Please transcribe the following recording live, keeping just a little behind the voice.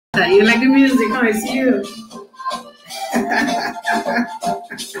You like the music? Oh, it's you.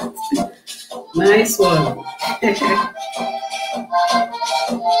 Nice one.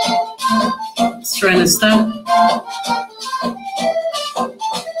 It's trying to stop.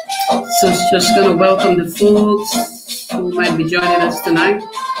 So it's just going to welcome the folks who might be joining us tonight.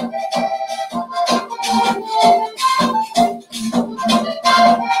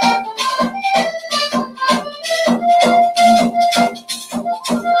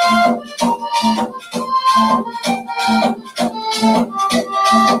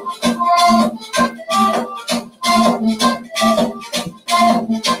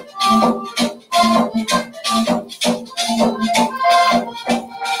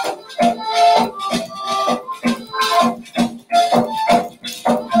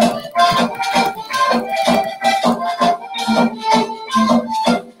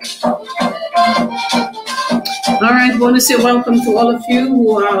 I want to say welcome to all of you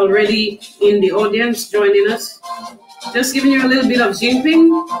who are already in the audience joining us. Just giving you a little bit of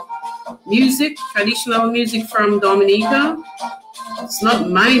Jinping music, traditional music from Dominica. It's not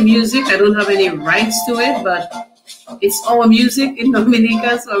my music, I don't have any rights to it, but it's our music in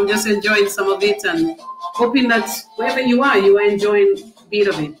Dominica, so I'm just enjoying some of it and hoping that wherever you are enjoying a bit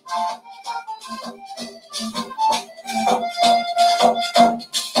of it.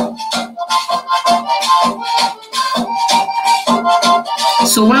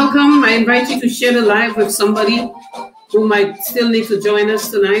 So welcome. I invite you to share the live with somebody who might still need to join us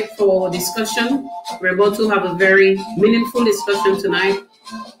tonight for discussion. We're about to have a very meaningful discussion tonight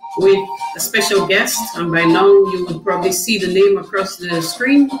with a special guest. And by now you would probably see the name across the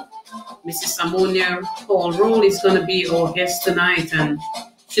screen. Mrs. Amonia Paul-Rolle is going to be our guest tonight and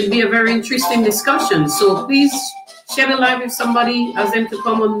should be a very interesting discussion. So please share the live with somebody, ask them to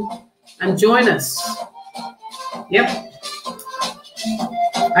come on and join us. Yep.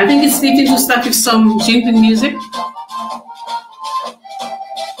 I think it's fitting to start with some Jinping music.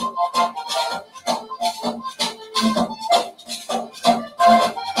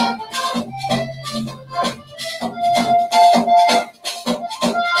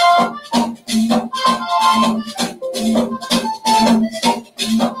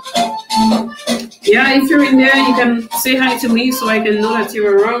 Yeah, if you're in there, you can say hi to me so I can know that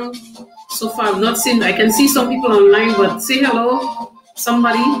you're around. So far, I've not seen, I can see some people online, but say hello.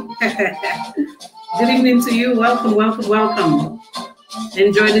 Somebody. Good evening to you. Welcome, welcome, welcome.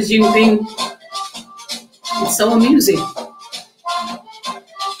 Enjoy the Jinping. It's our music.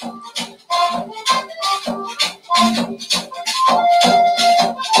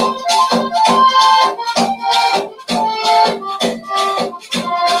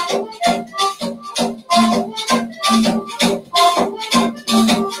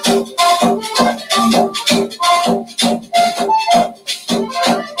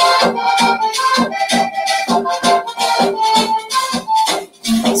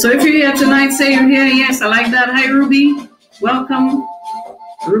 So if you're here tonight, say you're here. Yes, I like that. Hi, Ruby. Welcome.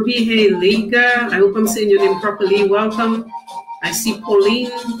 Ruby, hey, Liga. I hope I'm saying your name properly. Welcome. I see Pauline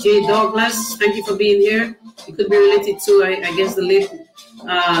J. Douglas. Thank you for being here. You could be related to, I guess, the late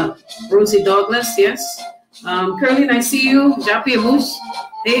Rosie Douglas. Yes. Curlin, I see you. Jappy Bush.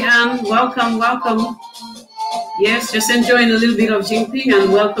 Hey, Anne. Welcome, welcome. Yes, just enjoying a little bit of Jinping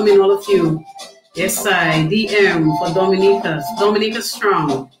and welcoming all of you. Yes, I DM for Dominica. Dominica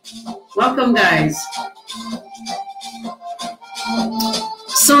Strong. Welcome, guys.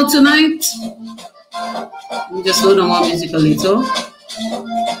 So tonight, we just hold on one music a little.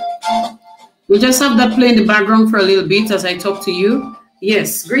 We'll just have that play in the background for a little bit as I talk to you.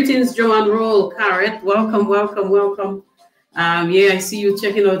 Yes, greetings, Joanne Roll, Carrot. Welcome, welcome, welcome. Yeah, I see you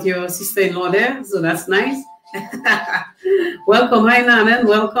checking out your sister-in-law there, so that's nice. Welcome, hi, Nanan,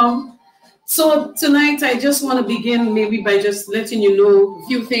 welcome. So tonight, I just want to begin maybe by just letting you know a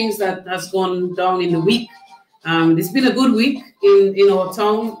few things that has gone down in the week. It's been a good week in our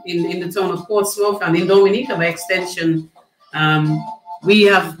town, in the town of Portsmouth and in Dominica by extension. We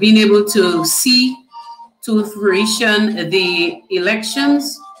have been able to see to fruition the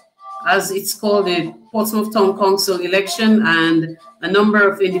elections, as it's called the Portsmouth Town Council election, and a number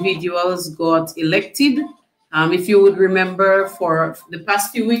of individuals got elected. If you would remember, for the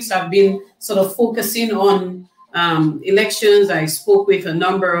past few weeks, I've been sort of focusing on elections. I spoke with a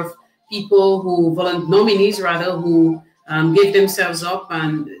number of people who, nominees rather, who gave themselves up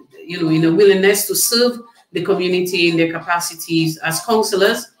and, in a willingness to serve the community in their capacities as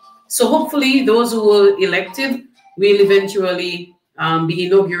councillors. So hopefully those who were elected will eventually be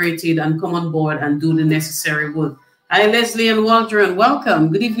inaugurated and come on board and do the necessary work. Hi, Leslie and Waldron, welcome.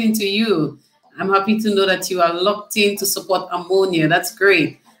 Good evening to you. I'm happy to know that you are locked in to support Ammonia. That's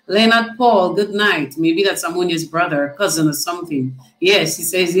great. Leonard Paul, good night. Maybe that's Amonia's brother, cousin or something. Yes, he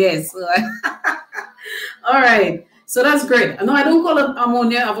says yes. All right. So that's great. No, I don't call her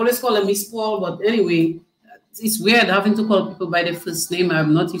Amonia. I've always called her Miss Paul. But anyway, it's weird having to call people by their first name.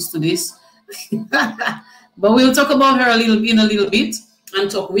 I'm not used to this. But we'll talk about her in a little bit and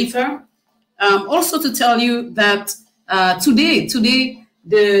talk with her. Also to tell you that today,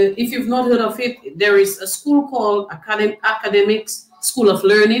 if you've not heard of it, there is a school called Academics School of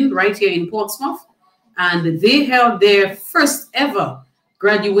Learning right here in Portsmouth. And they held their first ever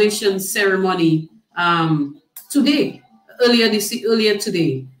graduation ceremony earlier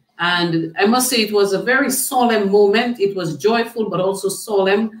today. And I must say it was a very solemn moment. It was joyful, but also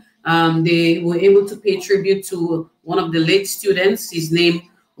solemn. They were able to pay tribute to one of the late students. His name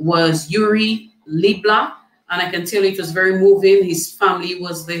was Yuri Libla. And I can tell you it was very moving. His family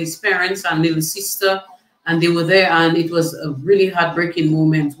was there, his parents and little sister, and they were there. And it was a really heartbreaking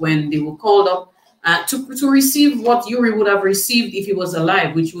moment when they were called up to receive what Yuri would have received if he was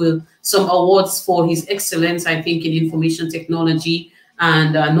alive, which were some awards for his excellence, I think, in information technology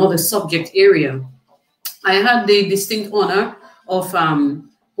and another subject area. I had the distinct honor of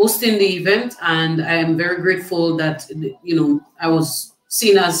hosting the event, and I am very grateful that, you know, I was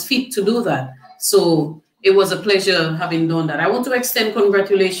seen as fit to do that. So it was a pleasure having done that. I want to extend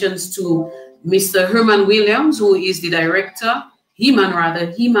congratulations to Mr. Herman Williams, who is the director, Heman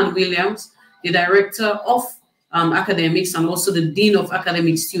Williams, the director of academics, and also the dean of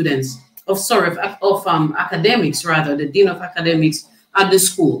academic students, academics rather, the dean of academics at the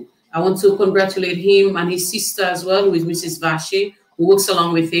school. I want to congratulate him and his sister as well, who is Mrs. Vache, who works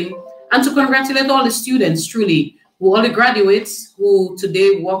along with him, and to congratulate all the students, truly, all the graduates who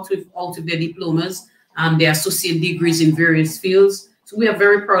today walked out with their diplomas and their associate degrees in various fields. So we are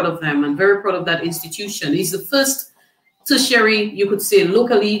very proud of them and very proud of that institution. It's the first tertiary, you could say,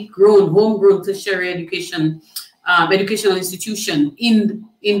 locally grown, homegrown tertiary educational institution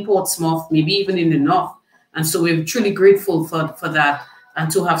in Portsmouth, maybe even in the north. And so we're truly grateful for that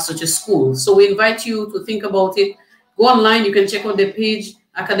and to have such a school. So we invite you to think about it. Go online, you can check out the page,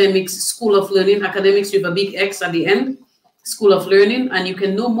 Academics School of Learning, academics with a big X at the end, School of Learning, and you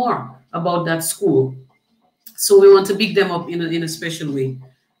can know more about that school. So we want to big them up in a special way.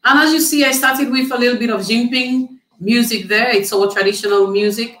 And as you see, I started with a little bit of Jinping music there. It's our traditional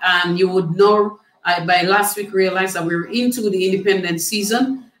music, and you would know by last week realized that we were into the independence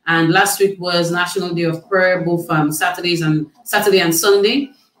season, and last week was National Day of Prayer, both Saturday and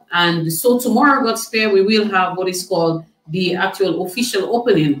Sunday. And so tomorrow, God spare, we will have what is called the actual official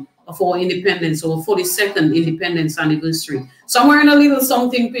opening of our independence, our 42nd independence anniversary. So I'm wearing a little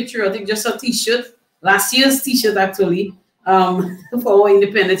something patriotic, just a t-shirt, last year's t-shirt actually, for our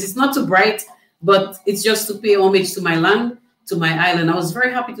independence. It's not too bright, but it's just to pay homage to my land, to my island. I was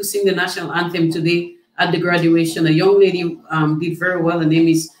very happy to sing the national anthem today at the graduation. A young lady did very well. Her name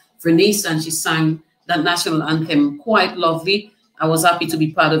is Vernice, and she sang that national anthem quite lovely. I was happy to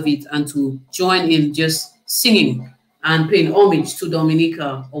be part of it and to join in just singing and paying homage to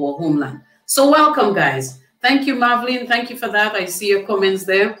Dominica, our homeland. So welcome, guys. Thank you, Marvelyn. Thank you for that. I see your comments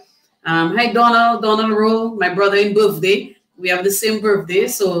there. Hi, Donald Rowe, my brother in birthday. We have the same birthday,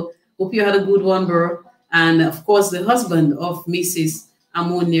 so hope you had a good one, bro. And of course, the husband of Mrs.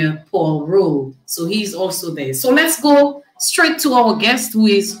 Amonia Paul-Rolle. So he's also there. So let's go straight to our guest who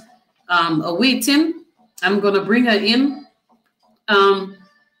is awaiting. I'm going to bring her in.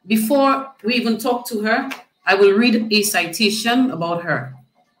 Before we even talk to her, I will read a citation about her.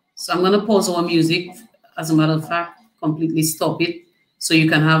 So I'm going to pause our music, as a matter of fact, completely stop it, so you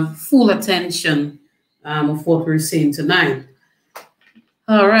can have full attention of what we're saying tonight.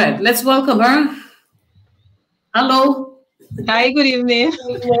 All right, let's welcome her. Hello. Hi, good evening.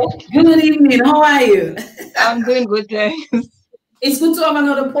 Good evening. How are you? I'm doing good, thanks. It's good to have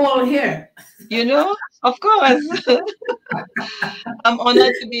another Paul here. You know, of course. I'm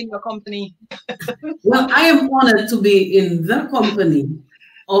honored to be in your company. Well, I am honored to be in the company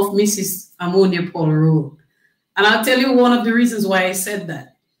of Mrs. Amonia Paul-Rolle. And I'll tell you one of the reasons why I said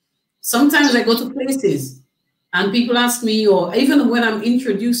that. Sometimes I go to places and people ask me, or even when I'm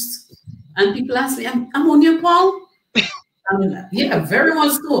introduced, and people ask me, Amonia Paul? Yeah, very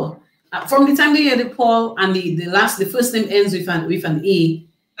much so. From the time they hear the Paul and the first name ends with an E,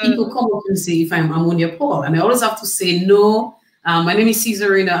 people come up and say if I'm Amonia Paul. And I always have to say, no, my name is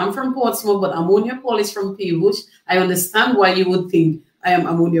Caesarina. I'm from Portsmouth, but Amonia Paul is from Peebush. I understand why you would think I am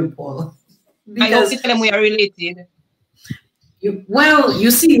Amonia Paul. Because I hope you tell them we are related. Well,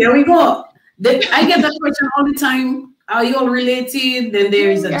 you see, here we go. I get that question all the time. Are you all related? Then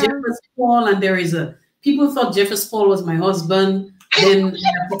there is a Jeffers Paul, and there is a... People thought Jeffers Paul was my husband. Then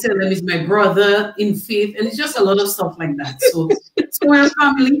I have to tell them he's my brother in faith, and it's just a lot of stuff like that. So we're a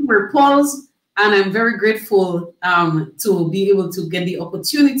family, we're Pauls, and I'm very grateful to be able to get the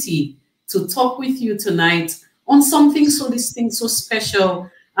opportunity to talk with you tonight on something so distinct, so special,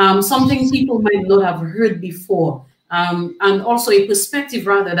 something people might not have heard before, and also a perspective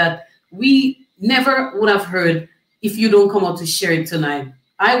rather that we never would have heard if you don't come out to share it tonight.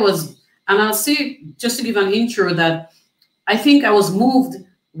 And I'll say, just to give an intro, that I think I was moved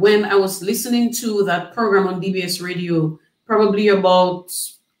when I was listening to that program on DBS Radio, probably about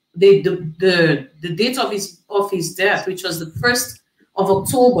the date of his death, which was the 1st of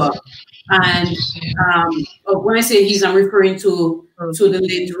October. And when I say I'm referring to the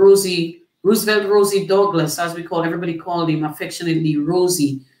late Roosevelt Rosie Douglas, as everybody called him affectionately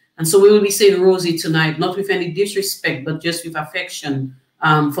Rosie. And so we will be saying Rosie tonight, not with any disrespect, but just with affection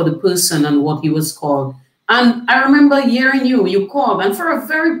for the person and what he was called. And I remember hearing you called, and for a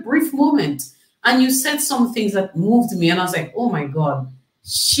very brief moment, and you said some things that moved me, and I was like, oh my God,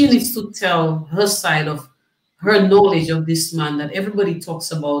 she needs to tell her side of her knowledge of this man that everybody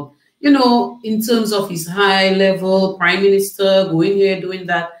talks about, in terms of his high level prime minister, going here, doing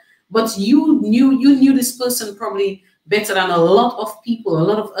that. But you knew this person probably better than a lot of people, a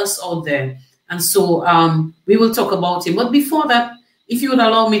lot of us out there. And so we will talk about him. But before that, if you would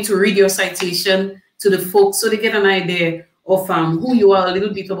allow me to read your citation to the folks so they get an idea of who you are, a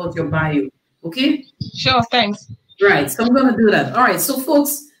little bit about your bio. Okay? Sure, thanks. Right, so I'm going to do that. All right, so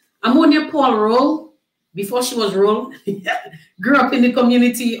folks, Amonia Paul-Rolle, before she was Roll, grew up in the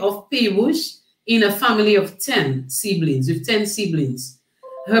community of Paybush in a family of 10 siblings, with 10 siblings.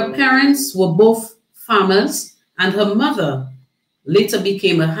 Her parents were both farmers, and her mother later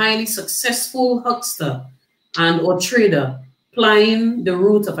became a highly successful huckster or trader, plying the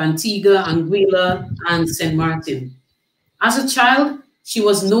route of Antigua, Anguilla, and St. Martin. As a child, she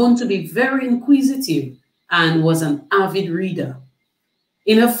was known to be very inquisitive and was an avid reader.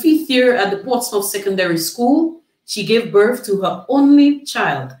 In her 5th year at the Portsmouth Secondary School, she gave birth to her only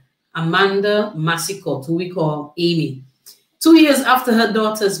child, Amanda Massicott, who we call Amy. 2 years after her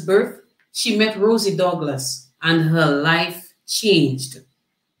daughter's birth, she met Rosie Douglas, and her life changed.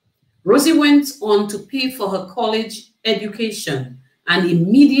 Rosie went on to pay for her college education, and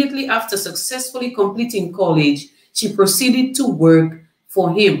immediately after successfully completing college, she proceeded to work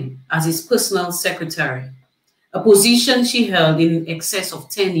for him as his personal secretary, a position she held in excess of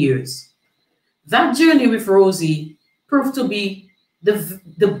 10 years. That journey with Rosie proved to be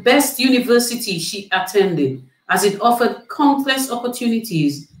the best university she attended, as it offered countless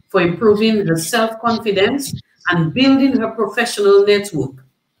opportunities for improving her self-confidence and building her professional network.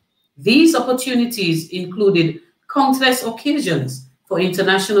 These opportunities included countless occasions for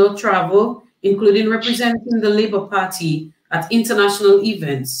international travel, including representing the Labour Party at international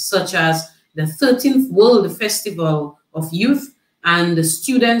events such as the 13th World Festival of Youth and the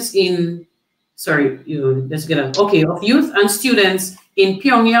students in, of youth and students in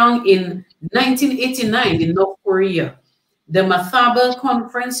Pyongyang in 1989 in North Korea, the Mathaba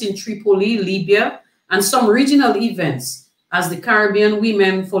Conference in Tripoli, Libya, and some regional events as the Caribbean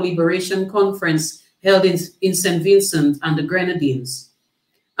Women for Liberation Conference held in St. Vincent and the Grenadines.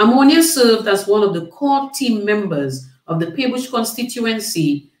 Amonia served as one of the core team members of the Paybush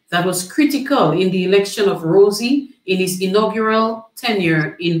constituency that was critical in the election of Rosie in his inaugural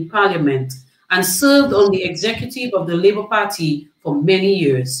tenure in Parliament, and served on the executive of the Labour Party for many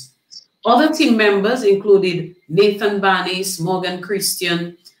years. Other team members included Nathan Barnes, Morgan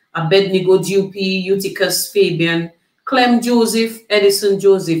Christian, Abednego Dupuy, Eutychus Fabian, Clem Joseph, Edison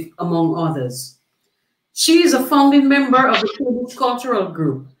Joseph, among others. She is a founding member of the Paybush Cultural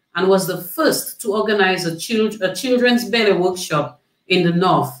Group and was the first to organize a children's ballet workshop in the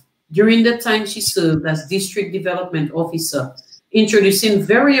North during the time she served as District Development Officer, introducing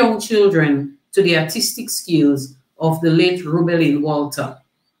very young children to the artistic skills of the late Rubelin Walter.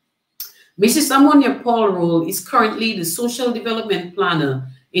 Mrs. Amonia Paul-Rolle is currently the Social Development Planner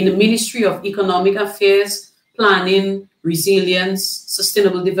in the Ministry of Economic Affairs, Planning, Resilience,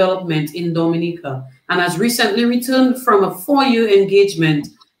 Sustainable Development in Dominica, and has recently returned from a 4-year engagement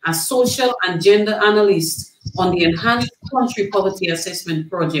as Social and Gender Analyst on the Enhanced Country Poverty Assessment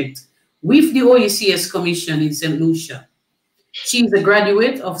Project with the OECS Commission in St. Lucia. She is a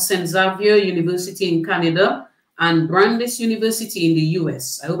graduate of St. Xavier University in Canada and Brandeis University in the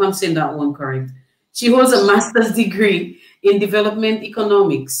US. I hope I'm saying that one correct. She holds a master's degree in development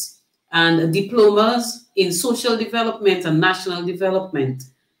economics and diplomas in social development and national development.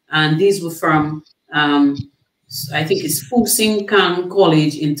 And these were from, I think it's Fu Sing Kang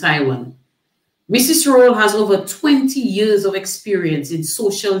College in Taiwan. Mrs. Rolle has over 20 years of experience in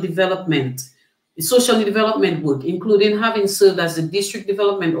social development work, including having served as the District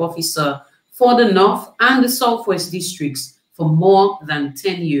Development Officer for the North and the Southwest districts for more than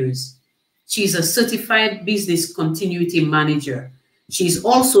 10 years. She's a certified business continuity manager. She's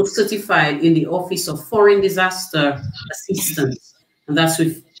also certified in the Office of Foreign Disaster Assistance, and that's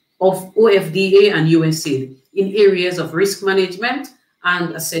with OFDA and USAID in areas of risk management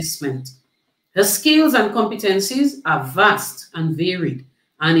and assessment. Her skills and competencies are vast and varied,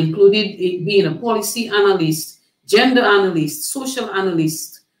 and included being a policy analyst, gender analyst,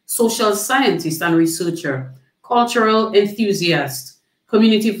 social scientist and researcher, cultural enthusiast,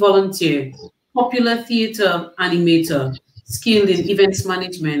 community volunteer, popular theater animator, skilled in events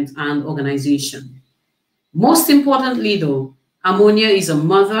management and organization. Most importantly, though, Amonia is a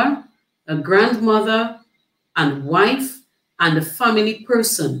mother, a grandmother, and wife, and a family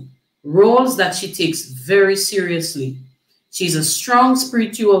person, roles that she takes very seriously. She's a strong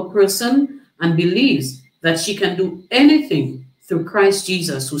spiritual person and believes that she can do anything through Christ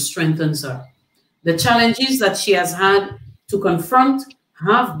Jesus who strengthens her. The challenges that she has had to confront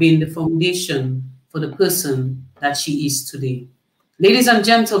have been the foundation for the person that she is today. Ladies and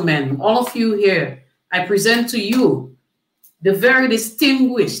gentlemen, all of you here, I present to you the very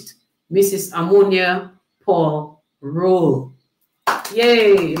distinguished Mrs. Amonia Paul-Rolle.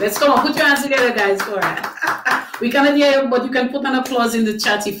 Yay! Let's come on, put your hands together, guys, for her. We cannot hear you, but you can put an applause in the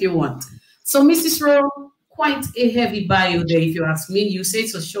chat if you want. So, Mrs. Rolle, quite a heavy bio there, if you ask me. You say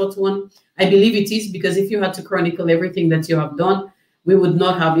it's a short one. I believe it is, because if you had to chronicle everything that you have done, we would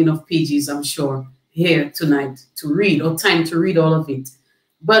not have enough pages, I'm sure, here tonight to read, or time to read all of it.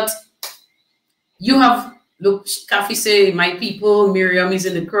 But you have, look, Kafi say, my people, Miriam is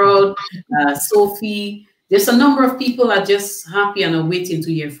in the crowd, Sophie. There's a number of people are just happy and are waiting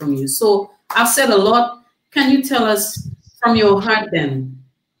to hear from you. So I've said a lot. Can you tell us from your heart then,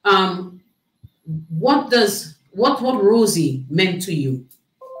 what Rosie meant to you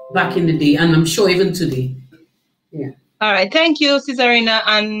back in the day, and I'm sure even today? Yeah. All right. Thank you, Cesarina.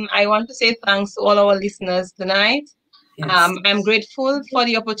 And I want to say thanks to all our listeners tonight. Yes. I'm grateful for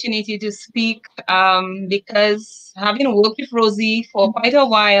the opportunity to speak because having worked with Rosie for quite a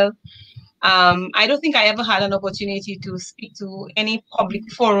while, I don't think I ever had an opportunity to speak to any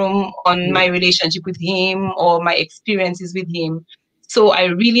public forum on my relationship with him or my experiences with him. So I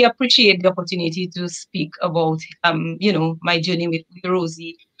really appreciate the opportunity to speak about, you know, my journey with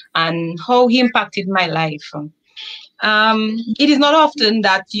Rosie and how he impacted my life. It is not often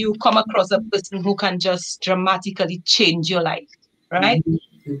that you come across a person who can just dramatically change your life, right?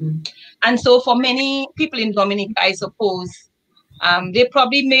 And so for many people in Dominica, I suppose, they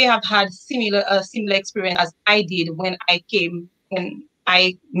probably may have had similar experience as I did when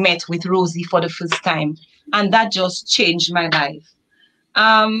I met with Rosie for the first time, and that just changed my life.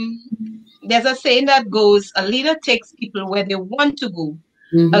 There's a saying that goes, a leader takes people where they want to go.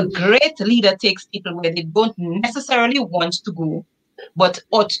 A great leader takes people where they don't necessarily want to go, but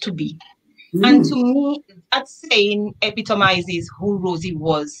ought to be. And to me, that saying epitomizes who Rosie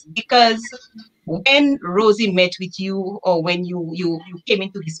was, because when Rosie met with you, or when you came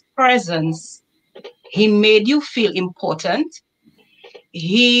into his presence, he made you feel important.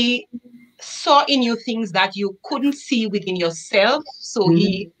 He saw in you things that you couldn't see within yourself. So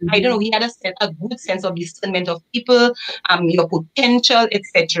he had a good sense of discernment of people, your potential,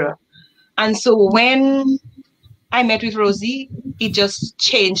 etc. And so when I met with Rosie, it just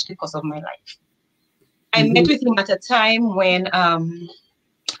changed the course of my life. I met with him at a time when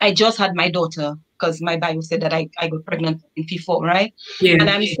I just had my daughter, because my Bible said that I got pregnant in P4, right? Yeah. And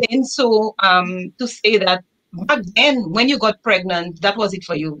I'm saying so to say that back then, when you got pregnant, that was it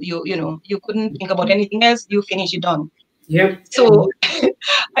for you. You know, you couldn't think about anything else. You finish, you're done. Yeah. So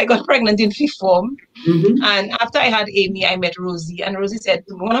I got pregnant in fifth form. And after I had Amy, I met Rosie. And Rosie said,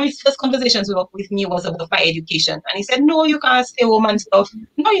 one of his first conversations with me was about my education. And he said, no, you can't stay home and stuff.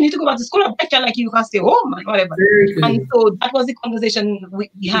 No, you need to go back to school. I like you can't stay home and whatever. And so that was the conversation we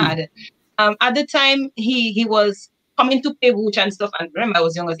had. At the time, he was coming to Pebouch and stuff. And remember, I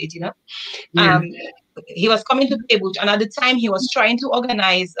was young as 18. He was coming to Pebouch. And at the time, he was trying to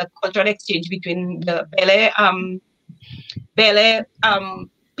organize a cultural exchange between the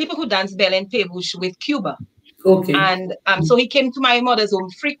people who dance ballet in Pebouch with Cuba. Okay. And so he came to my mother's home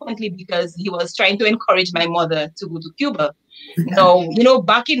frequently because he was trying to encourage my mother to go to Cuba. Now, you know,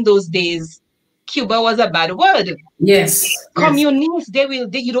 back in those days, Cuba was a bad word. Yes. Communists,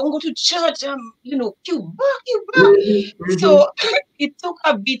 you don't go to church, you know, Cuba. So it took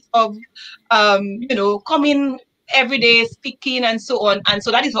a bit of, you know, coming every day speaking and so on. And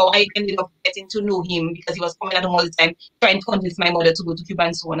so that is how I ended up getting to know him, because he was coming at home all the time, trying to convince my mother to go to Cuba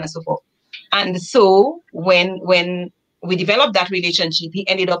and so on and so forth. And so when we developed that relationship, he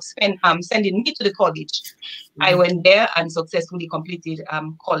ended up sending me to the college. I went there and successfully completed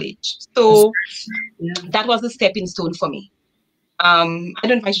college. So that was a stepping stone for me. I don't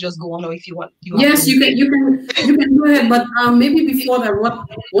know if I should just go on, or if you want. Yes, you can go ahead. But maybe before that,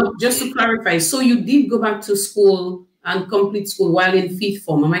 what just to clarify, so you did go back to school and complete school while in fifth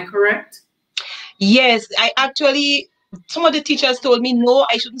form, am I correct? Yes, I actually, some of the teachers told me, no,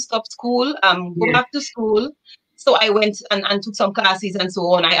 I shouldn't stop school, go back to school. So I went and took some classes and so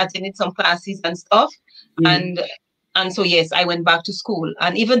on. I attended some classes and stuff. And so, yes, I went back to school.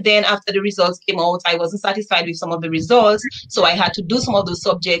 And even then, after the results came out, I wasn't satisfied with some of the results. So I had to do some of those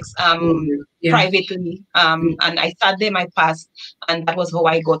subjects privately. And I sat them, I passed. And that was how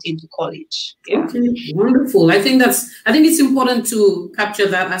I got into college. Yeah. Okay, wonderful. I think it's important to capture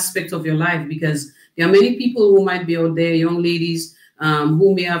that aspect of your life, because there are many people who might be out there, young ladies,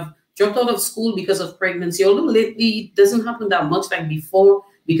 who may have dropped out of school because of pregnancy. Although lately it doesn't happen that much like before,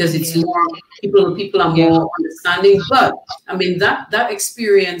 because it's more people are more understanding. But I mean that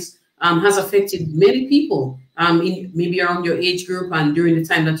experience has affected many people in maybe around your age group and during the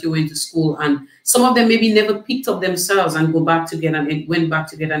time that you went to school, and some of them maybe never picked up themselves and went back to get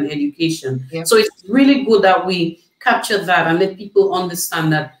an education. So it's really good that we capture that and let people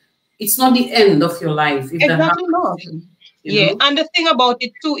understand that it's not the end of your life. If that happens. Yeah, and the thing about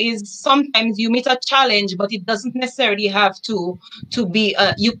it too is sometimes you meet a challenge, but it doesn't necessarily have to be.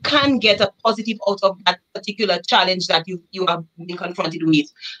 You can get a positive out of that particular challenge that you have been confronted with,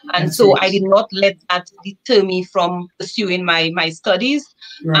 and so I did not let that deter me from pursuing my studies.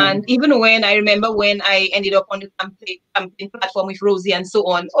 And even when I remember when I ended up on the campaign platform with Rosie and so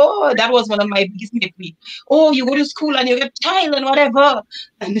on, oh, that was one of my biggest maybe. Oh, you go to school and you get child and whatever,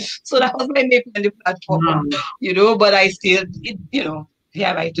 and so that was my maybe on the platform, But I still.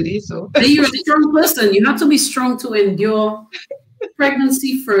 Yeah, right today. So you're a strong person. You have to be strong to endure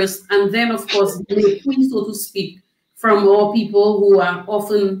pregnancy first, and then of course the queen, so to speak, from all people who are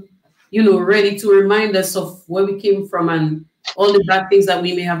often, ready to remind us of where we came from and all the bad things that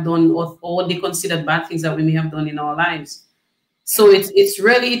we may have done, or what they consider bad things that we may have done in our lives. So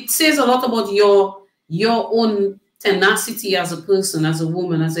it says a lot about your own tenacity as a person, as a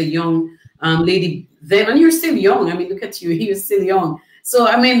woman, as a young lady then, and you're still young. I mean, look at you, you're still young. So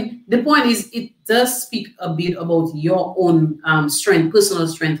I mean, the point is, it does speak a bit about your own strength, personal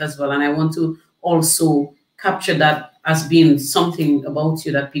strength as well. And I want to also capture that as being something about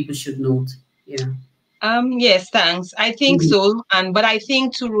you that people should note. Yes, thanks. I think so. But I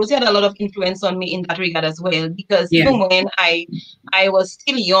think too, Rosie had a lot of influence on me in that regard as well, because even when I was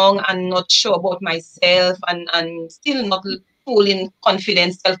still young and not sure about myself and still not full in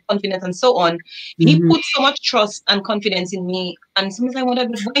confidence, self-confidence and so on, he put so much trust and confidence in me. And sometimes I wondered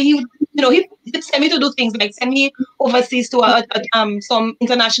why he would send me to do things like send me overseas to some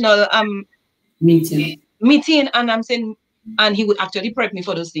international meeting, and I'm saying, and he would actually prep me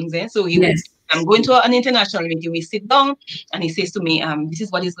for those things. So he would, I'm going to an international meeting. We sit down and he says to me, this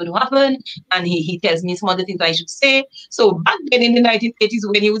is what is going to happen. And he tells me some other things I should say. So back then in the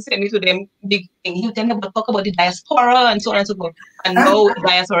 1980s, when he would send me to them big thing, he would tell me talk about the diaspora and so on and so forth. And now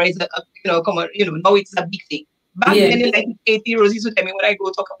diaspora is now it's a big thing. Back then in the 1980s, Rosie would tell me when I go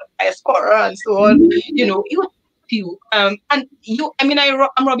talk about diaspora and so on, he would you I'm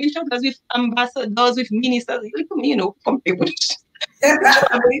rubbing shoulders with ambassadors, with ministers, compare with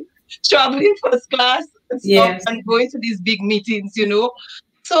traveling first class and stuff, and going to these big meetings,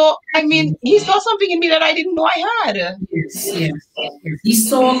 So I mean, he saw something in me that I didn't know I had. Yes. He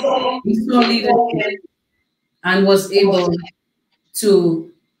saw leadership and was able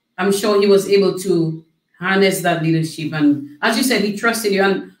to, I'm sure he was able to harness that leadership. And as you said, he trusted you.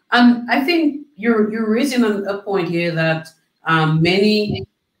 And I think you're raising a point here that many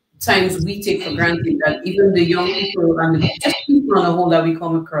times we take for granted, that even the young people and just people on the whole that we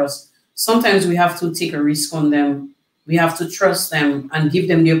come across, sometimes we have to take a risk on them. We have to trust them and give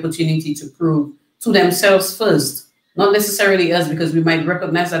them the opportunity to prove to themselves first, not necessarily us, because we might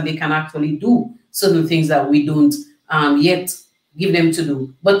recognize that they can actually do certain things that we don't yet give them to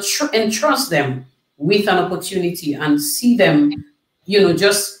do, but entrust them with an opportunity and see them,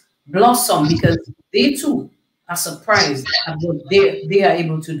 just blossom, because they too are surprised at what they are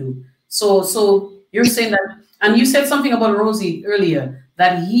able to do. So you're saying that, and you said something about Rosie earlier,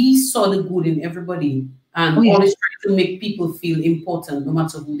 that he saw the good in everybody and always tried to make people feel important no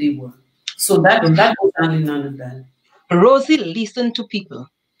matter who they were. So that goes hand in hand with that. Rosie listened to people.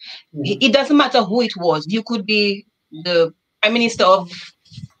 It doesn't matter who it was. You could be the prime minister of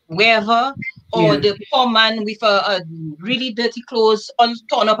wherever, or the poor man with a really dirty clothes on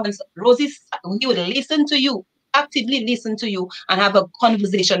torn up, and Rosie, he would listen to you, actively listen to you, and have a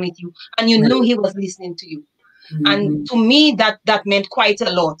conversation with you, and you know he was listening to you. And to me, that meant quite a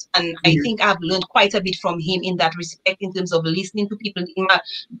lot. And I think I've learned quite a bit from him in that respect, in terms of listening to people.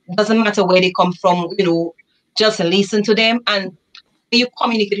 Doesn't matter where they come from, you know, just listen to them. And you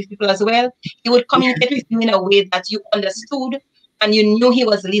communicate with people as well. He would communicate with you in a way that you understood, and you knew he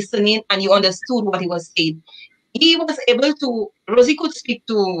was listening, and you understood what he was saying. He was able to, Rosie could speak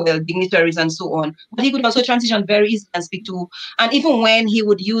to, well, dignitaries and so on, but he could also transition very easily and speak to, and even when he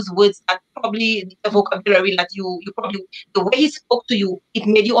would use words that probably the vocabulary that you probably, the way he spoke to you, it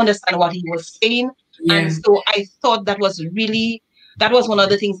made you understand what he was saying. And so I thought that was really, that was one of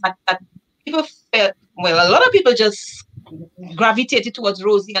the things that people felt, well, a lot of people just gravitated towards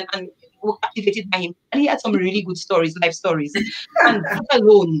Rosie and were captivated by him. And he had some really good stories, life stories. And that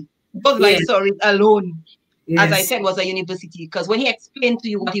alone, those life stories alone, as I said, was a university, because when he explained to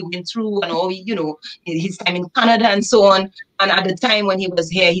you what he went through and all, you know, his time in Canada and so on, and at the time when he was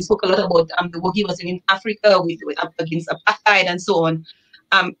here, he spoke a lot about the work he was doing in Africa with against apartheid and so on.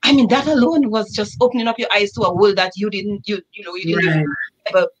 I mean, that alone was just opening up your eyes to a world that you didn't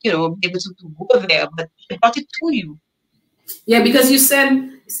ever, you know, be able to go there, but he brought it to you. Yeah, because you said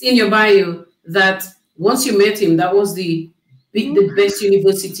in your bio that once you met him, that was the best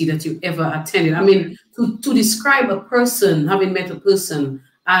university that you ever attended. I mean, to describe a person, having met a person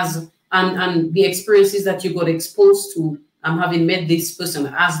as, and the experiences that you got exposed to, having met this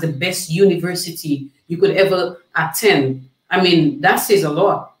person as the best university you could ever attend. I mean, that says a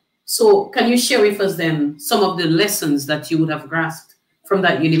lot. So can you share with us then some of the lessons that you would have grasped from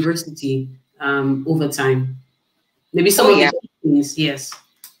that university over time? Maybe some of the things, yes.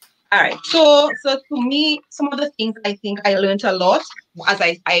 All right. So to me, some of the things I think I learned a lot, as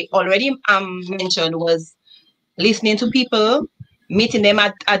I already mentioned, was listening to people, meeting them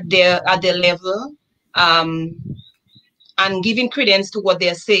at their level, and giving credence to what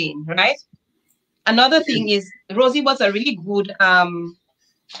they're saying, right? Another thing is Rosie was a really good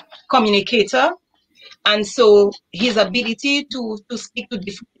communicator. And so his ability to speak to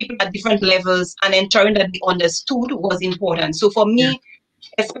different people at different levels and ensuring that they understood was important. So for me,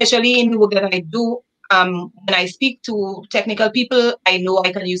 especially in the work that I do, when I speak to technical people, I know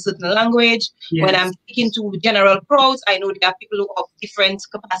I can use certain language. When I'm speaking to general crowds, I know there are people of different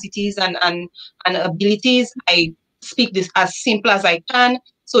capacities and abilities. I speak this as simple as I can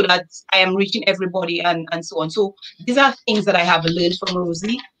so that I am reaching everybody and so on. So these are things that I have learned from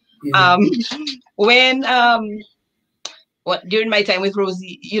Rosie. During my time with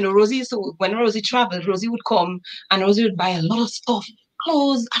Rosie, you know, so when Rosie traveled, Rosie would come and Rosie would buy a lot of stuff,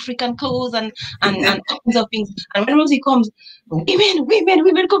 clothes, African clothes, and all kinds of things. And when Rosie comes,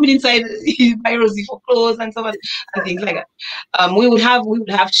 women coming inside buy Rosie for clothes and so on and things like that. We would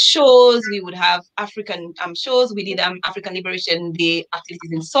have shows. We would have African shows. We did African Liberation Day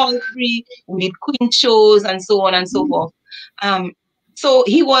activities in Salisbury. We did Queen shows and so on and so forth. So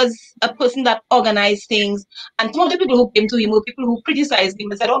he was a person that organized things, and some of the people who came to him were people who criticized him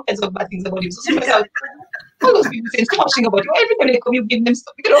and said all kinds of bad things about him. So sometimes all those people saying squashing about you. Every time they come, you give them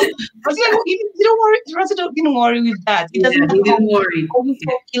stuff. You know, Rosie, don't worry. Rosie didn't worry with that. It doesn't matter how you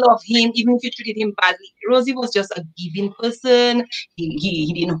spoke ill of him, even if you treated him badly. Rosie was just a giving person.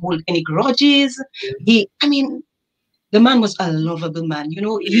 He didn't hold any grudges. I mean, the man was a lovable man. You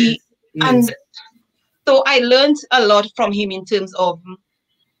know, and. So I learned a lot from him in terms of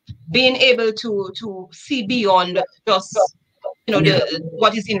being able to see beyond just, you know,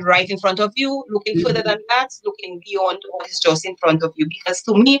 what is right in front of you, looking further than that, looking beyond what is just in front of you. Because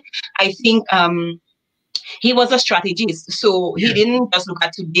to me, I think he was a strategist. So he didn't just look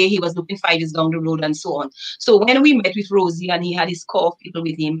at today, he was looking 5 years down the road and so on. So when we met with Rosie and he had his core of people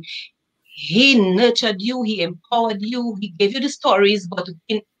with him, he nurtured you, he empowered you, he gave you the stories, but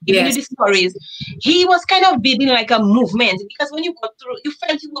in giving you the stories, he was kind of building like a movement, because when you got through, you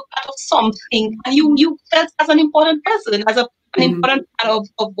felt you were part of something, and you felt as an important person, as an important part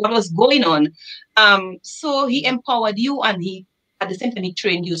of what was going on. So he empowered you, and he, at the same time, he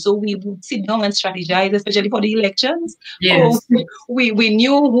trained you. So we would sit down and strategize, especially for the elections. So we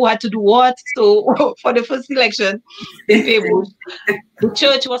knew who had to do what. So for the first election, the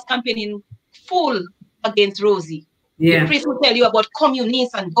church was campaigning full against Rosie. The priest would tell you about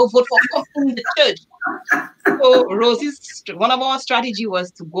communists and go vote for communists in the church. So Rosie's, one of our strategy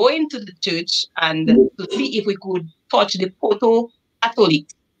was to go into the church and to see if we could touch the Porto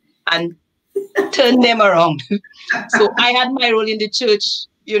Catholics and turn them around. So I had my role in the church,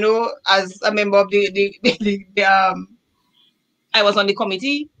 you know, as a member of I was on the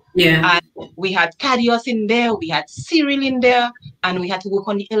committee. Yeah. And we had Cadios in there, we had Cyril in there, and we had to work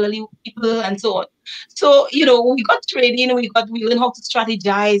on the elderly people and so on. So, you know, we got training, we learned how to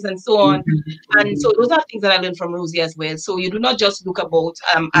strategize and so on. And so those are things that I learned from Rosie as well. So you do not just look about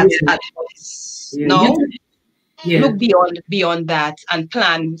at this. No. Look beyond that and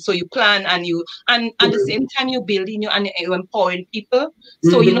plan. So you plan and at the same time you're building you're empowering people.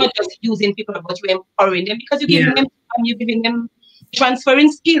 So you're not just using people, but you're empowering them because you're giving them transferring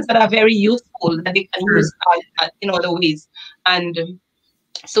skills that are very useful that they can use in other ways. And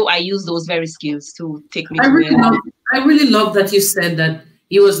so I use those very skills to take me I really love that you said that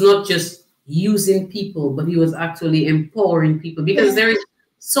he was not just using people, but he was actually empowering people, because there is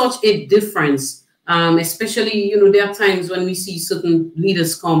such a difference. Especially, you know, there are times when we see certain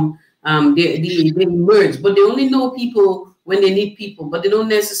leaders come, they emerge, but they only know people when they need people, but they don't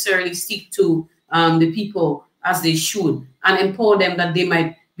necessarily stick to the people as they should, and empower them that they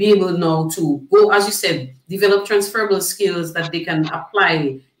might be able now to go, as you said, develop transferable skills that they can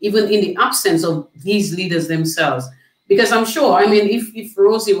apply even in the absence of these leaders themselves. Because I'm sure, I mean, if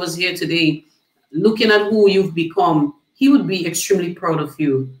Rosie was here today, looking at who you've become, he would be extremely proud of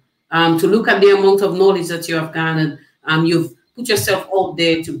you. To look at the amount of knowledge that you have garnered, you've put yourself out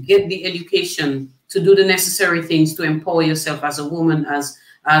there to get the education, to do the necessary things to empower yourself as a woman, as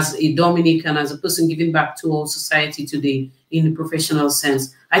a Dominican, as a person giving back to our society today in the professional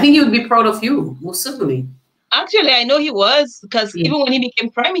sense. I think he would be proud of you, most certainly. Actually, I know he was, because even when he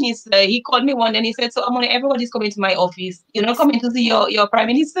became prime minister, he called me one day and he said, so Amonia, everybody's coming to my office. You're not coming to see your prime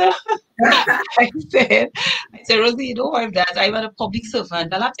minister? I said, Rosie, don't worry about that. I'm a public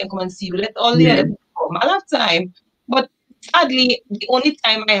servant. I'll have time to come and see you. Let all the other people come. I'll have time. But sadly, the only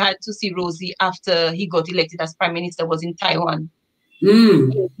time I had to see Rosie after he got elected as prime minister was in Taiwan.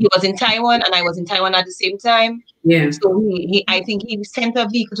 He was in Taiwan and I was in Taiwan at the same time. Yeah. So I think he sent a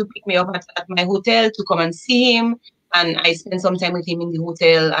vehicle to pick me up at my hotel to come and see him. And I spent some time with him in the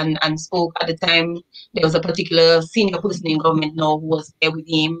hotel and spoke. At the time, there was a particular senior person in government now who was there with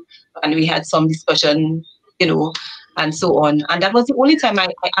him. And we had some discussion, you know, and so on. And that was the only time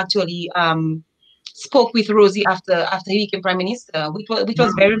I actually spoke with Rosie after he became prime minister, which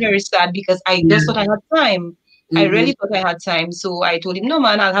was very, very sad, because I just thought I had time. I really thought I had time. So I told him, no,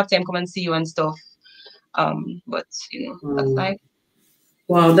 man, I'll have time, come and see you and stuff. But, you know, that's life.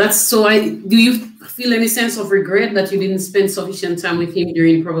 Wow, that's so. Do you feel any sense of regret that you didn't spend sufficient time with him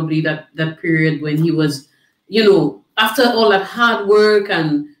during probably that period when he was, you know, after all that hard work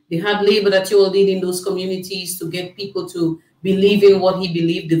and the hard labor that you all did in those communities to get people to believe in what he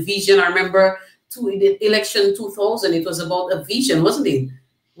believed, the vision? I remember the election 2000, it was about a vision, wasn't it?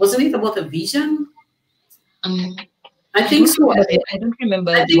 Wasn't it about a vision? I think so. I don't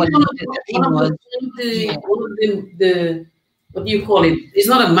remember what the thing was. The what do you call it? It's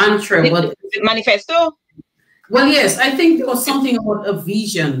not a mantra, but manifesto. Well, yes, I think there was something about a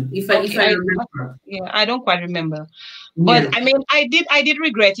vision. If I remember. Yeah, I don't quite remember. But I mean, I did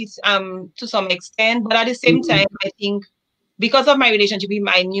regret it to some extent. But at the same time, I think because of my relationship with him,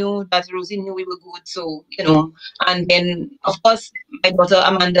 I knew that Rosie knew we were good. So, you know, and then of course my daughter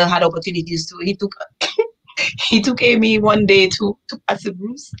Amanda had opportunities to. He took Amy one day to Castle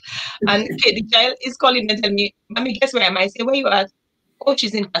Bruce, and the child is calling me and telling me, "Mommy, guess where am I?" I say, "Where you at?" "Oh,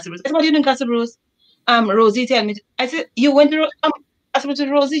 she's in Castle Bruce." I said, "What are you doing in Castle Bruce?" Rosie tell me. I said, "You went to Castle Bruce with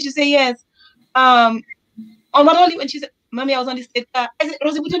Rosie?" She said, "Yes." On what only when she said, "Mommy, I was on the state car." I said,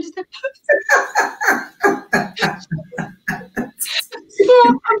 "Rosie, put you on the state car." So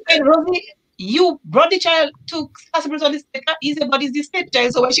I'm saying, "Rosie, you brought the child to Castle Bruce on the state car." He said, "But it's the state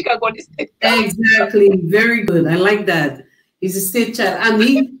child, so why she can't go on the state car?" Exactly. Very good. I like that. He's a state child, and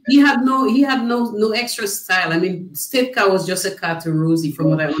he had no extra style. I mean, state car was just a car to Rosie, from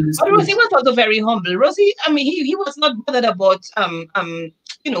what I understand. But Rosie was also very humble. Rosie, I mean, he was not bothered about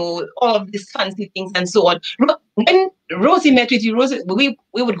you know, all of these fancy things and so on. When Rosie met with you, Rosie, we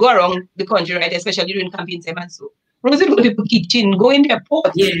would go around the country, right, especially during campaign time and so. Rosie would go to the kitchen, go in their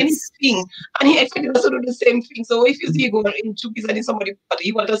pot, anything, and he expected us to do the same thing. So if you see you go in Chukis and somebody,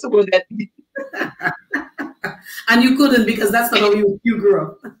 he wanted us to go there. And you couldn't, because that's not how you grew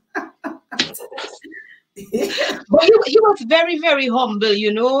up. But he was very, very humble,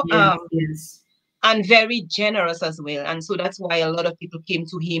 you know, yes. And very generous as well. And so that's why a lot of people came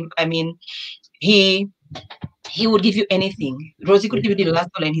to him. I mean, he would give you anything. Rosie could give you the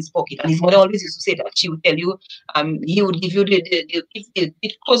last dollar in his pocket. And his mother always used to say that. She would tell you, he would give you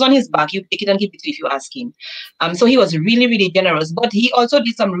it goes on his back. You take it and give it to if you ask him. So he was really, really generous. But he also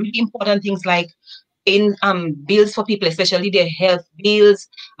did some really important things, like paying bills for people, especially their health bills,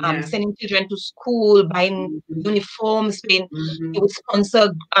 sending children to school, buying uniforms, paying. He would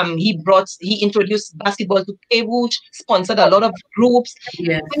sponsor, he introduced basketball to Peruge, sponsored a lot of groups.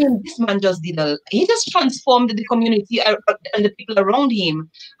 Yes. I mean, this man just he just transformed the community and the people around him.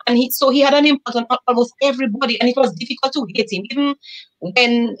 And he had an impact on almost everybody, and it was difficult to hate him, even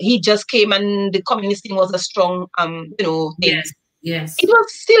when he just came and the communist thing was a strong, thing. Yes, yes. It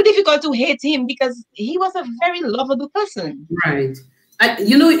was still difficult to hate him because he was a very lovable person. Right.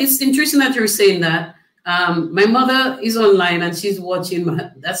 It's interesting that you're saying that. My mother is online and she's watching.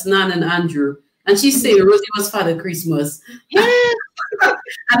 That's Nan and Andrew, and she's saying Rosie was Father Christmas. Yeah.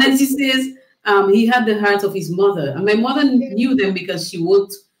 And then she says he had the heart of his mother, and my mother knew them because she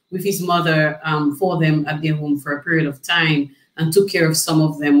worked with his mother for them at their home for a period of time and took care of some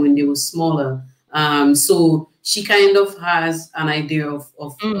of them when they were smaller. So she kind of has an idea of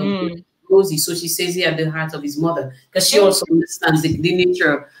Rosie. So she says he had the heart of his mother because she also understands the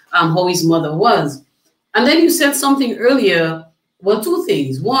nature of how his mother was. And then you said something earlier. Well, two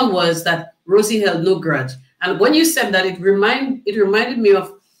things. One was that Rosie held no grudge. And when you said that, it reminded me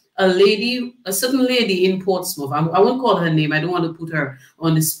of a certain lady in Portsmouth. I won't call her name. I don't want to put her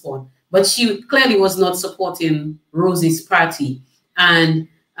on the spot. But she clearly was not supporting Rosie's party. And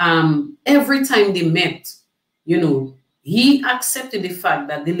every time they met, he accepted the fact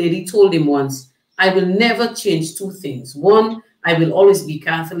that the lady told him once, I will never change two things. One, I will always be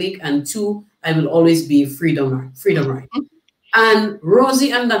Catholic. And two, I will always be freedom right. And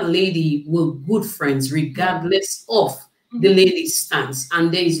Rosie and that lady were good friends, regardless of the lady's stance.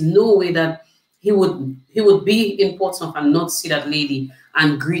 And there is no way that he would be in Portsmouth and not see that lady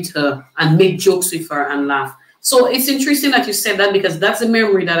and greet her and make jokes with her and laugh. So it's interesting that you said that, because that's a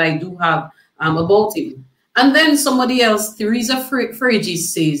memory that I do have about him. And then somebody else, Teresa Fragis,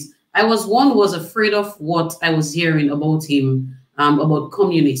 says, I was afraid of what I was hearing about him, about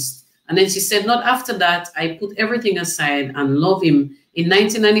communists. And then she said, not after that, I put everything aside and love him. In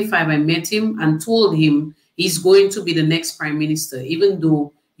 1995, I met him and told him he's going to be the next prime minister. Even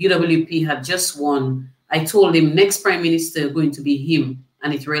though UWP had just won, I told him next prime minister going to be him.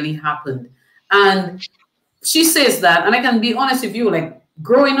 And it really happened. And she says that, and I can be honest with you, like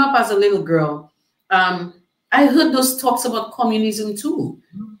growing up as a little girl, I heard those talks about communism too.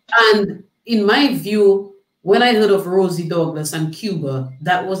 And in my view, when I heard of Rosie Douglas and Cuba,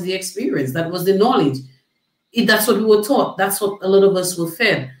 that was the experience, that was the knowledge. That's what we were taught. That's what a lot of us were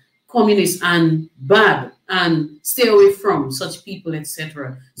fed. Communist and bad, and stay away from such people,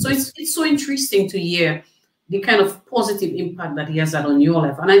 etc. So it's so interesting to hear the kind of positive impact that he has had on your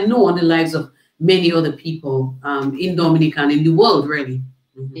life. And I know on the lives of many other people in Dominica and in the world, really.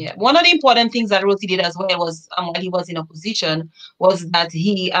 Yeah, one of the important things that Rosie did as well was, while he was in opposition, was that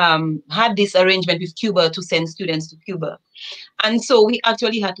he had this arrangement with Cuba to send students to Cuba. And so we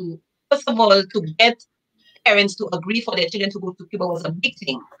actually had to, first of all, to get parents to agree for their children to go to Cuba was a big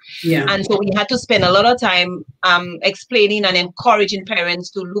thing. Yeah. And so we had to spend a lot of time explaining and encouraging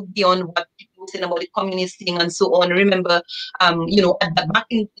parents to look beyond what people saying about the communist thing and so on. Remember, at the back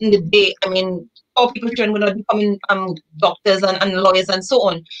in the day, I mean, all people children were not becoming doctors and lawyers and so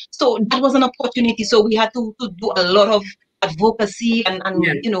on. So that was an opportunity. So we had to do a lot of advocacy and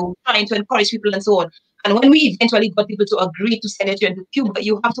trying to encourage people and so on. And when we eventually got people to agree to send it to Cuba,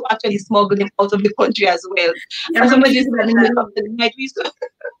 you have to actually smuggle them out of the country as well. Yeah, somebody in the middle of the night.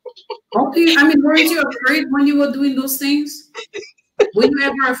 Okay, I mean, weren't you afraid when you were doing those things? Were you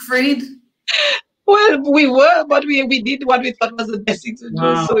ever afraid? Well, we were, but we did what we thought was the best thing to do.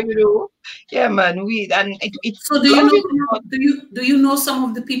 Wow. So yeah, man. So do you know some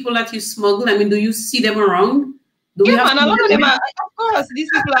of the people that you smuggle? I mean, do you see them around? Yeah, man, a lot of them are, of course, these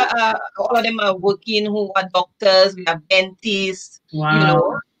people are, all of them are working, who are doctors, we have dentists,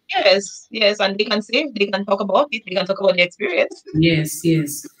 wow. Yes, and they can talk about it, they can talk about the experience. Yes.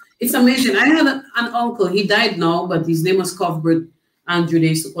 It's amazing. I had an uncle, he died now, but his name was Cuthbert Andrew, they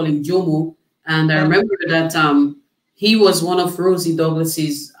used to call him Jomo, and I remember that he was one of Rosie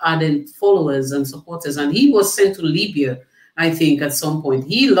Douglas's ardent followers and supporters, and he was sent to Libya, I think, at some point.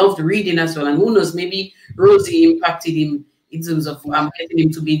 He loved reading as well, and who knows, maybe Rosie impacted him in terms of getting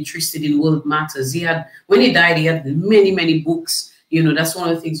him to be interested in world matters. When he died, he had many books. That's one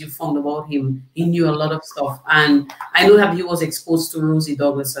of the things you found about him. He knew a lot of stuff, and I know that he was exposed to Rosie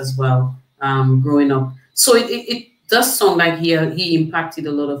Douglas as well, growing up. So it does sound like he impacted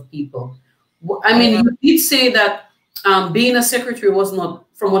a lot of people. I mean, you did say that being a secretary was not,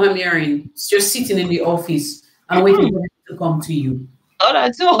 from what I'm hearing, just sitting in the office and waiting for them to come to you. Not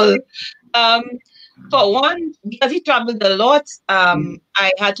at all. For one, because he traveled a lot,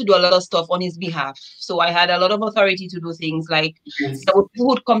 I had to do a lot of stuff on his behalf. So I had a lot of authority to do things like Yes. there were people who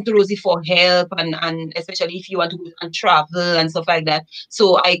would come to Rosie for help, and especially if you want to go and travel and stuff like that.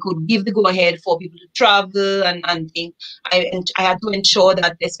 So I could give the go ahead for people to travel and things. I had to ensure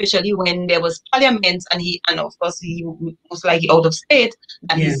that, especially when there was parliament and of course he was likely out of state,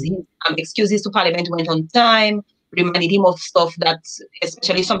 that his excuses to parliament went on time. Reminded him of stuff that,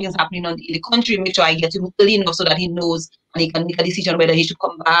 especially if something's happening in the country, make sure I get him early enough so that he knows and he can make a decision whether he should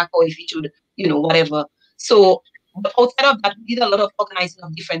come back or if he should, whatever. So, but outside of that, we did a lot of organizing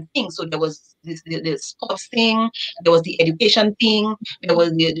of different things. So there was the sports thing, there was the education thing, there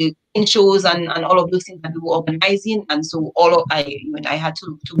was the shows and all of those things that we were organizing. And so I had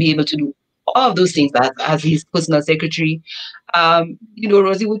to be able to do all of those things as his personal secretary.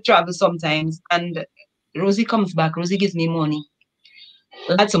 Rosie would travel sometimes, and Rosie comes back. Rosie gives me money,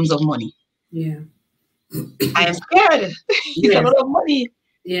 large sums of money. Yeah. I am scared. It's a lot of money.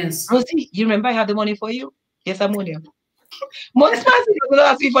 Yes. Rosie, you remember I have the money for you? Yes, Amonia. Months past, you're going to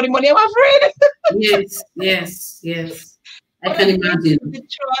ask me for the money. I'm afraid. Yes. I can imagine. The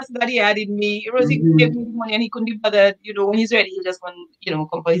trust that he had in me. Rosie gave me the money and he couldn't be bothered. When he's ready, he just want,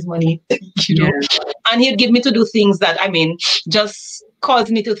 come for his money, And he'd give me to do things that, just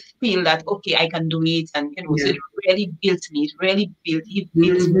caused me to feel that, okay, I can do it. And, so it really built me. It really built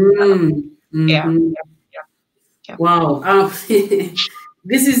me. Yeah. Wow.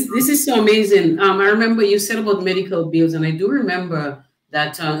 This is so amazing. I remember you said about medical bills, and I do remember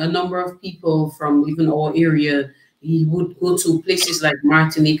that a number of people from even our area, he would go to places like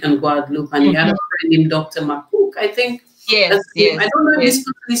Martinique and Guadeloupe, and he had a friend named Dr. Mapouk, I think. Yes. I don't know if this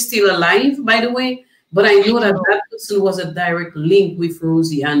person is still alive, by the way, but I know that person was a direct link with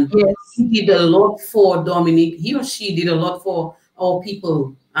Rosie, and he did a lot for Dominique. He or she did a lot for our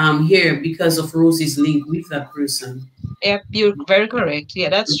people here because of Rosie's link with that person. Yeah, you're very correct. Yeah,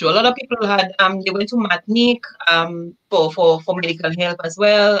 that's true. A lot of people had they went to Martinique for medical help as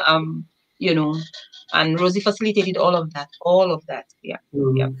well. And Rosie facilitated all of that. Yeah.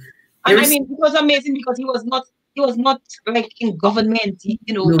 Yeah. And it was amazing because he was not like in government, and he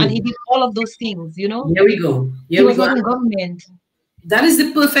did all of those things, Here we go. He was not in government. That is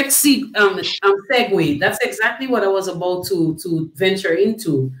the perfect segue. That's exactly what I was about to venture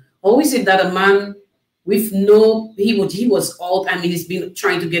into. How is it that a man with he was out, he's been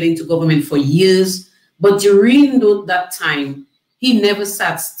trying to get into government for years, but during that time, he never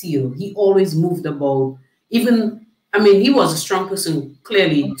sat still. He always moved about. Even, he was a strong person,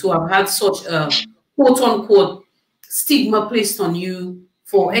 clearly, to have had such a quote-unquote stigma placed on you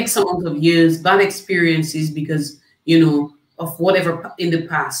for X amount of years, bad experiences because, of whatever in the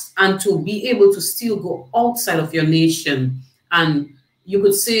past, and to be able to still go outside of your nation and you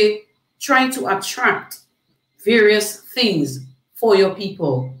could say try to attract various things for your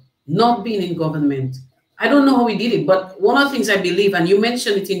people, not being in government. I don't know how we did it, but one of the things I believe, and you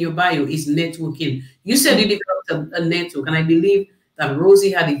mentioned it in your bio, is networking. You said you developed a network, and I believe that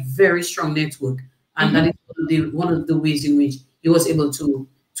Rosie had a very strong network, and that is one of the ways in which he was able to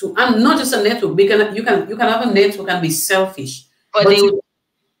and not just a network, because you can have a network and be selfish. But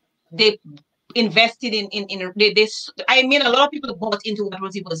they invested in this. A lot of people bought into what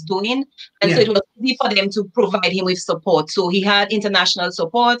Rosie was doing, and so it was easy for them to provide him with support. So he had international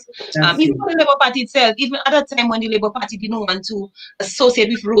support. Even for the Labour Party itself, even at a time when the Labour Party didn't want to associate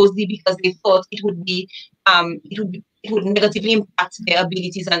with Rosie because they thought it would would negatively impact their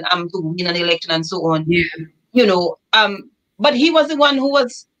abilities and to win an election and so on. But he was the one who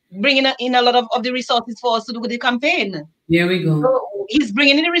was bringing in a lot of the resources for us to do the campaign. Here we go. So he's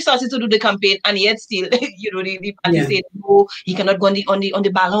bringing in the resources to do the campaign, and yet still, the party said no, he cannot go on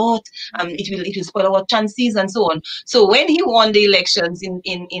the ballot. It will spoil our chances and so on. So when he won the elections in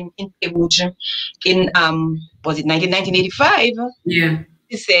Peruge, was it 1985? Yeah.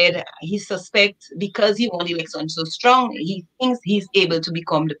 He said he suspects because he won the election so strong, he thinks he's able to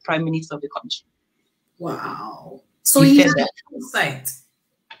become the prime minister of the country. Wow. So he had foresight.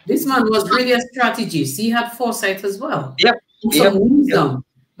 This man was really a strategist. He had foresight as well. Some wisdom.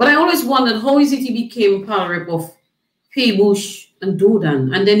 But I always wondered, how is it he became power rep of Paybush and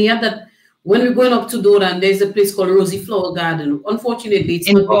Dodan? And then he had that, when we're going up to Dodan, there's a place called Rosie Flower Garden. Unfortunately,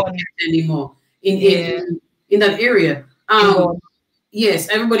 it's not anymore in that area. Yes,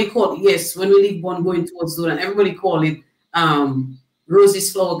 everybody called it, yes, when we leave one going towards Dodan, everybody call it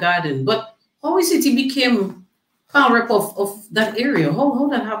Rosie's Flower Garden. But how is it he became power rep of that area? How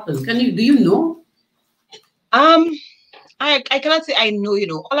that happened? Do you know? I cannot say I know,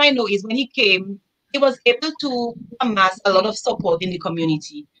 all I know is when he came, he was able to amass a lot of support in the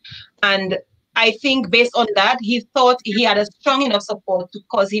community. And I think based on that, he thought he had a strong enough support to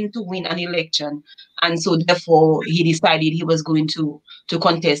cause him to win an election. And so therefore he decided he was going to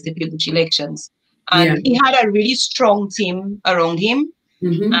contest the Pebuch elections. And he had a really strong team around him.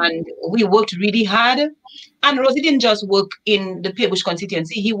 And we worked really hard. And Rosie didn't just work in the Pebuch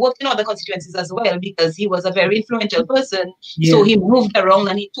constituency, he worked in other constituencies as well because he was a very influential person. So he moved around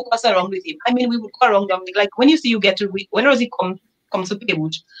and he took us around with him. I mean, we would go around and like when you see when Rosie comes to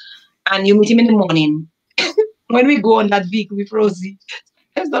Pebuch and you meet him in the morning, when we go on that vehicle with Rosie,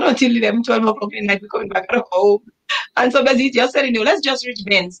 it's not until 11, 12 o'clock in the night we're coming back home. And sometimes he's just telling you, let's just reach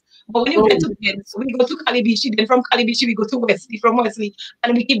Benz. But when you get to Benz, we go to Calibishi, then from Calibishi we go to Wesley, from Wesley,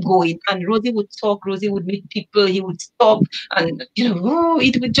 and we keep going. And Rosie would talk, Rosie would meet people, he would stop, and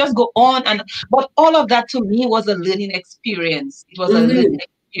it would just go on. But all of that to me was a learning experience. It was a learning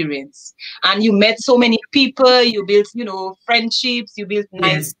experience. And you met so many people, you built, friendships, you built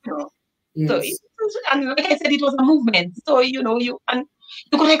nice, So and like I said, it was a movement. So, you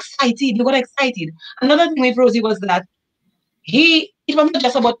got excited. Another thing with Rosie was that it was not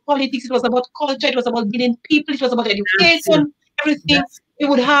just about politics, it was about culture, it was about building people, it was about education, everything. He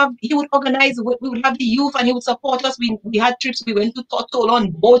would organize, we would have the youth and he would support us. We had trips, we went to Totol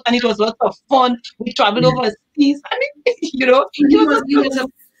on boat and it was lots of fun. We traveled overseas. I mean,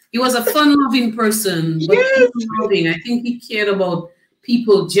 he was a fun-loving person, but people-loving. I think he cared about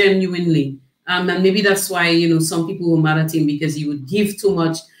people genuinely. And maybe that's why, some people were mad at him because he would give too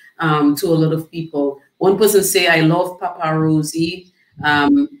much to a lot of people. One person say, I love Papa Rosie.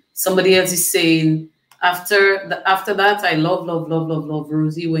 Somebody else is saying, after that, I love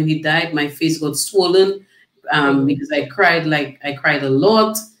Rosie. When he died, my face got swollen because I cried a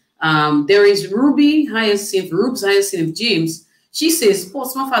lot. There is Rubes Hyacinth James. She says,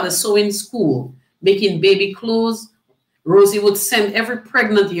 my father sewing school, making baby clothes. Rosie would send every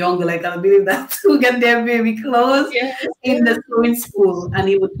pregnant young girl, I can't believe that, to get their baby clothes in the sewing school, and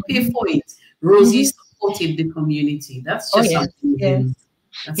he would pay for it. Rosie supported the community. That's just something.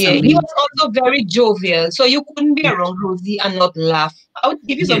 He was also very jovial, so you couldn't be around Rosie and not laugh. I would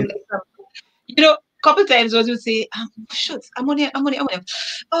give you some, a couple times Rosie would say, shoot, Amonia.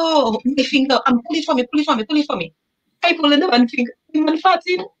 Oh, my finger, pull it for me. I pull in the one finger, I'm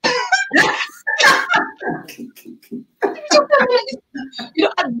fatting.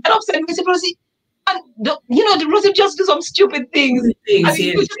 That upset me, Rosie. And the Rosie just do some stupid things. You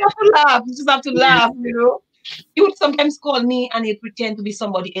just have to laugh. You just have to laugh. He would sometimes call me and he'd pretend to be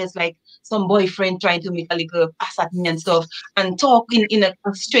somebody else, like some boyfriend trying to make a little pass at me and stuff, and talk in a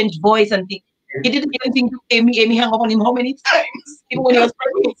strange voice and thing. He didn't even think to Amy hung up on him how many times, even when he was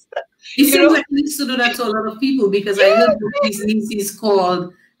pregnant. It seems like he used to do that to a lot of people because I heard his nieces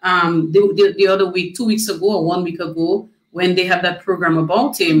called the other week, 2 weeks ago or 1 week ago, when they had that program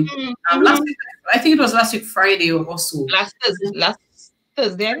about him. Last week, I think it was last week Friday or so. Last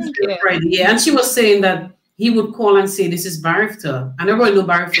Thursday, Friday, and she was saying that he would call and say, "This is Barifta," and everybody know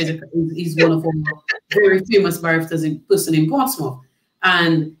Barifta is one of our very famous Bariftas in person in Portsmouth,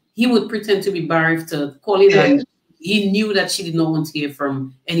 and he would pretend to be Barifta, calling her. He knew that she did not want to hear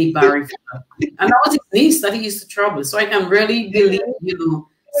from any Barifta, and that was his niece that he used to trouble. So I can really believe,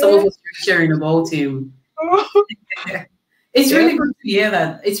 some of us are sharing about him. It's really good to hear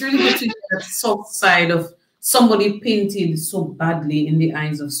that. It's really good to hear that soft side of somebody painted so badly in the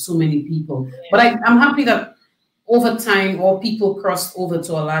eyes of so many people. But I'm happy that over time, all people crossed over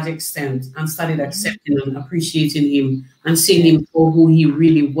to a large extent and started accepting and appreciating him and seeing him for who he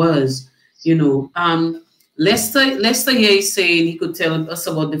really was. Lester here is saying he could tell us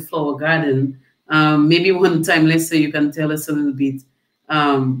about the flower garden. Maybe one time, Lester, you can tell us a little bit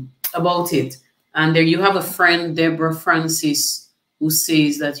about it. And there you have a friend, Deborah Francis, who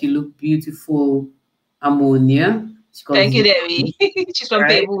says that you look beautiful, Amonia. Thank you, Debbie. She's from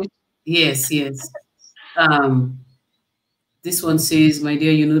Pebuch. Yes. This one says, my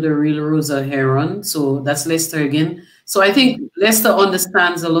dear, you know the real Rosa Heron. So that's Lester again. So I think Lester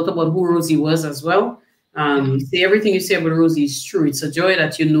understands a lot about who Rosie was as well. Say everything you say about Rosie is true. It's a joy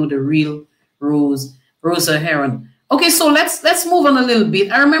that you know the real Rosa Heron. Okay, so let's move on a little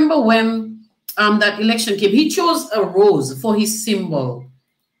bit. I remember when that election came, he chose a rose for his symbol.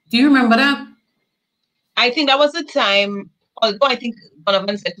 Do you remember that? I think that was the time, although I think one of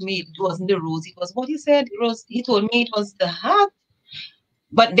them said to me it wasn't the rose, it was what he said. He told me it was the heart.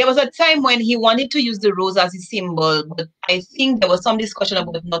 But there was a time when he wanted to use the rose as his symbol, but I think there was some discussion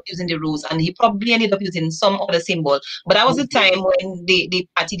about not using the rose, and he probably ended up using some other symbol. But that was the time when the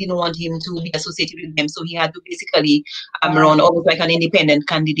party didn't want him to be associated with them, so he had to basically run almost like an independent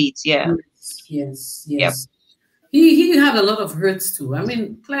candidate. Yeah. Yes. Yep. he had a lot of hurts too. I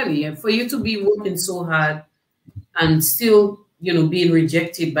mean, clearly, for you to be working so hard and still, you know, being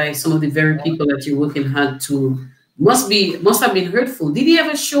rejected by some of the very people that you're working hard to must have been hurtful. Did he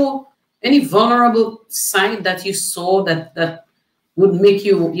ever show any vulnerable side that you saw that would make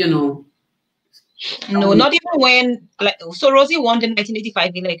you, you know? No, not even when, like, so Rosie won the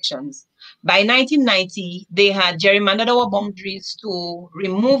 1985 elections. By 1990, they had gerrymandered our boundaries to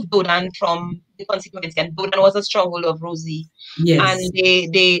remove Dodan from the constituency, and Dodan was a stronghold of Rosie. And Yes.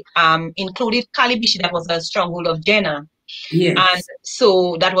 they included Kalibishi, that was a stronghold of Jenna. And Yes.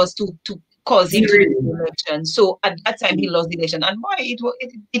 so that was to cause him to lose Really? the election. So at that time, he lost the election. And why it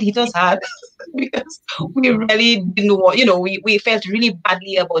hit us hard because we really didn't want, you know, we felt really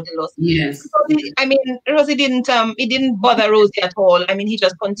badly about the loss. Yes. I mean, Rosie didn't, it didn't bother Rosie at all. I mean, he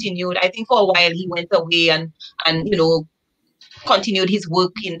just continued. I think for a while he went away and you know, continued his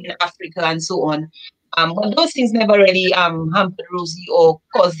work in Africa and so on. But those things never really hampered Rosie or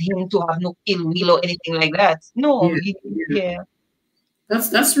caused him to have no ill will or anything like that. No, Yeah. yeah.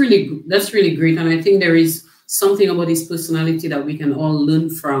 That's really great, and I think there is something about his personality that we can all learn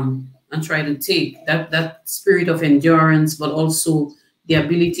from and try to take that spirit of endurance, but also the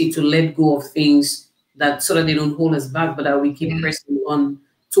ability to let go of things that so that they don't hold us back, but that we keep pressing on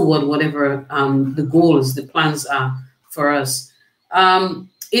toward whatever the goals, the plans are for us.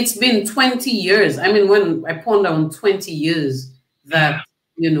 It's been 20 years. I mean, when I ponder on 20 years that,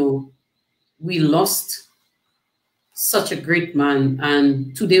 you know, we lost such a great man,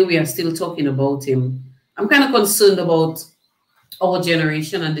 and today we are still talking about him. I'm kind of concerned about our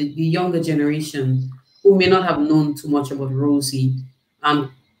generation and the younger generation who may not have known too much about Rosie.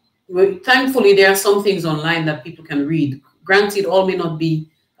 Um, Thankfully, there are some things online that people can read. Granted, all may not be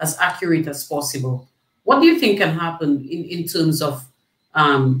as accurate as possible. What do you think can happen in terms of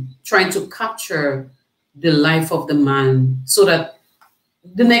trying to capture the life of the man so that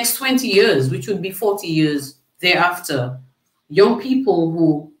the next 20 years, which would be 40 years thereafter, young people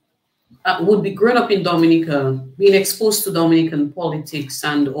who would be grown up in Dominica, being exposed to Dominican politics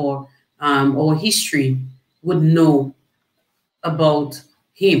and or history, would know about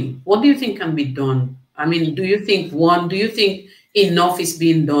him? What do you think can be done? I mean, do you think do you think enough is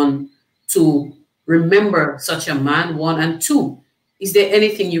being done to remember such a man? One, and two, is there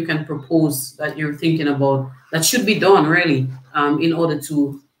anything you can propose that you're thinking about that should be done really in order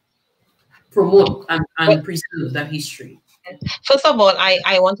to promote and preserve that history? First of all,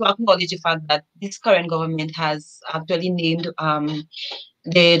 I want to acknowledge the fact that this current government has actually named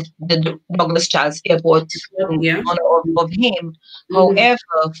the Douglas Charles Airport in honor of him. However,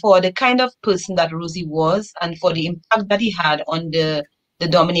 for the kind of person that Rosie was and for the impact that he had on the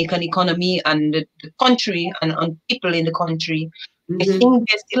Dominican economy and the country and on people in the country, I think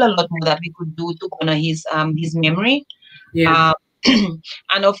there's still a lot more that we could do to honor his memory. Yeah.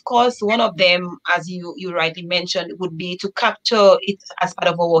 And of course, one of them, as you rightly mentioned, would be to capture it as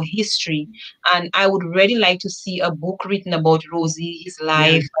part of our history. And I would really like to see a book written about Rosie, his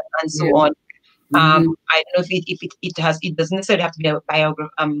life, and so on. I don't know if it doesn't necessarily have to be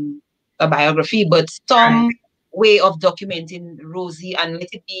a biography, but some way of documenting Rosie, and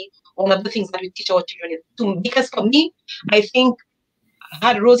let it be one of the things that we teach our children. Because for me, I think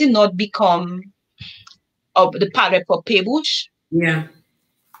had Rosie not become the padre for Pebush,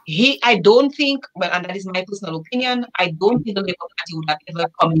 I don't think, well, and that is my personal opinion, I don't think the Labour Party would have ever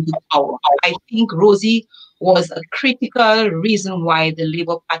come into power. I think Rosie was a critical reason why the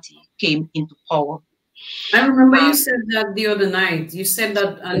Labour Party came into power. I remember you said that the other night. You said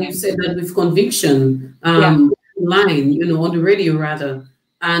that, and you said that with conviction, online, you know, on the radio rather.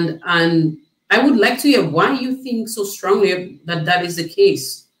 And I would like to hear why you think so strongly that that is the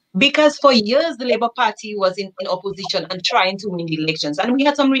case. Because for years the Labour Party was in opposition and trying to win the elections, and we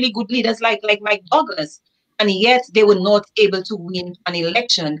had some really good leaders like Mike Douglas, and yet they were not able to win an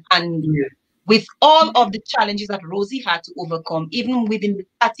election. And with all of the challenges that Rosie had to overcome, even within the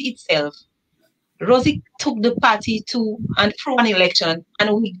party itself, Rosie took the party to and through an election,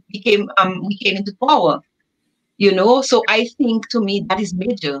 and we came into power. You know, so I think to me that is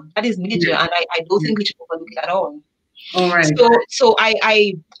major. That is major, and I don't think we should overlook it at all. All right. So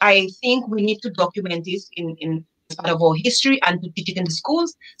I think we need to document this in part of our history and to teach it in the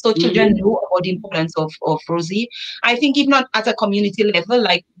schools so children know about the importance of Rosie. I think if not at a community level,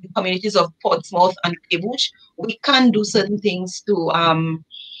 like the communities of Portsmouth and Pebush, we can do certain things to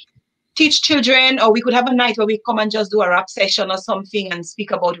teach children, or we could have a night where we come and just do a rap session or something and speak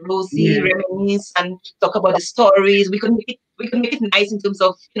about Rosie, reminisce and talk about the stories. We could make it nice in terms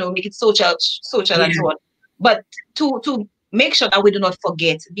of, you know, make it social and so on. But to make sure that we do not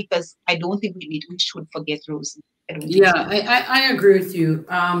forget, because I don't think we should forget Rosie Yeah, I agree with you.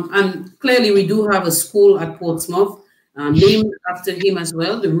 And clearly we do have a school at Portsmouth named after him as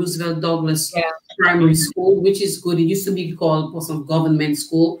well, the Roosevelt Douglas Primary School, which is good. It used to be called Portsmouth Government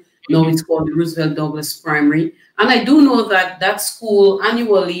School. Now it's called the Roosevelt Douglas Primary. And I do know that that school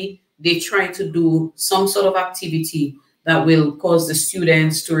annually, they try to do some sort of activity that will cause the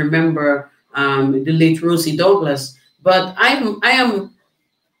students to remember the late Rosie Douglas. But I am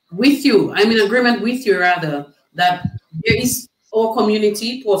with you. I'm in agreement with you, rather, that there is our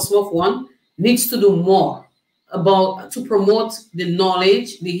community, Portsmouth One, needs to do more about to promote the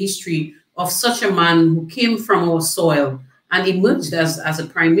knowledge, the history of such a man who came from our soil and emerged as a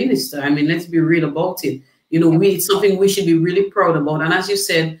prime minister. I mean, let's be real about it. You know, it's something we should be really proud about. And as you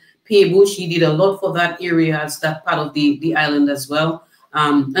said, Peebush, he did a lot for that area as that part of the island as well.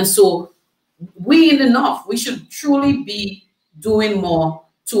 And so we in the North, we should truly be doing more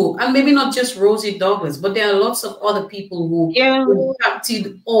too. And maybe not just Rosie Douglas, but there are lots of other people who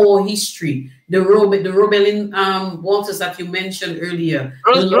impacted our history. The Robelin Walters that you mentioned earlier.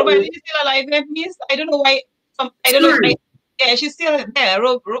 Robelin is still alive, please. I don't know why. I don't know. Yeah, she's still there.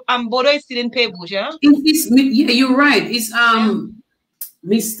 Bodo is still in Peebush, yeah? Yeah, you're right. It's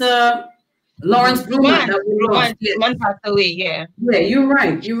Mr. Lawrence Bluman that we lost. Bluman passed away, yeah. Yeah, you're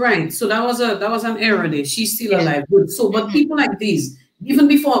right. You're right. So that was an error there. She's still alive. Good. So, but people like these, even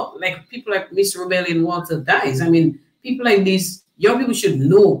before like people like Miss Robelin Walter dies, I mean, people like these, young people should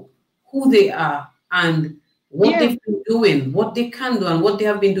know who they are and what they've been doing, what they can do, and what they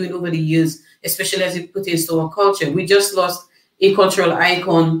have been doing over the years, especially as it pertains to our culture. We just lost a cultural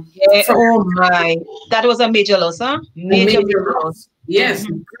icon. Yeah. Oh my, that was a major loss, huh? Major loss. Yes,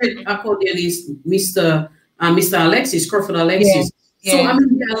 great accordionist, Mr. Alexis, Crawford Alexis. So I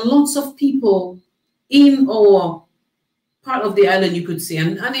mean, there are lots of people in our part of the island, you could say,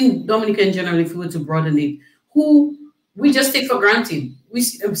 and in Dominica in general, if we were to broaden it, who we just take for granted. We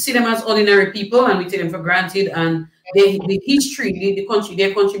see them as ordinary people, and we take them for granted. And the history, the country,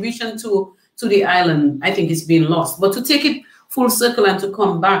 their contribution to the island, I think, is being lost. But to take it full circle and to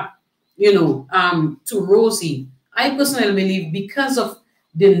come back, you know, to Rosie, I personally believe because of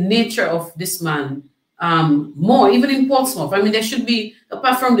the nature of this man, more even in Portsmouth. I mean, there should be,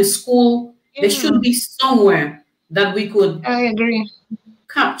 apart from the school, there should be somewhere that we could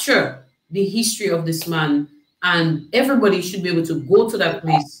capture the history of this man, and everybody should be able to go to that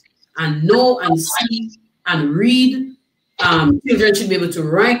place and know and see and read. Children should be able to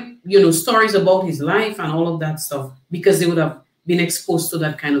write, you know, stories about his life and all of that stuff, because they would have been exposed to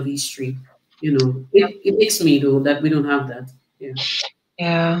that kind of history. You know, it makes me though that we don't have that.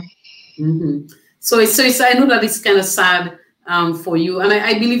 Yeah. So it's I know that it's kind of sad for you, and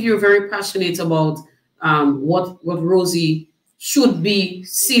I believe you're very passionate about what Rosie should be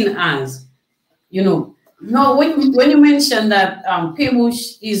seen as. You know, now when you mentioned that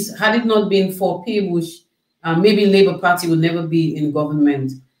Peebush had it not been for Peebush, maybe Labour Party would never be in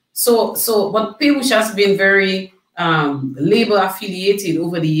government. So but Peebush has been very Labour affiliated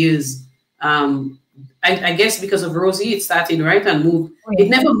over the years. I guess because of Rosie, it started right and moved. It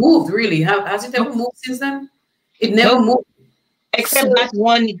never moved really. Has it ever moved since then? It never moved. Except that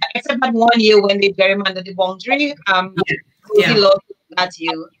one year when they gerrymandered the boundary. Rosie lost that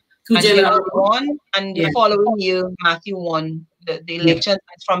year. And won, and the following year Matthew won the election.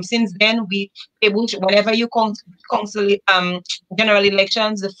 And from since then, whenever you general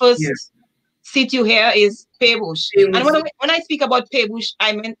elections, the first seat you hear is Peebush. And when I speak about Peebush,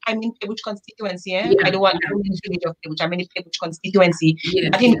 I mean Peebush constituency. I don't want to mean village of Peebush. I mean the Peebush constituency.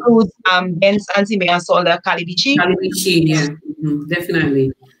 That includes Benz, Ansime, and Solda, Kalibichi.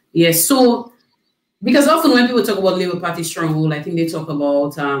 Definitely. Yes. So because often when people talk about Labour Party stronghold, I think they talk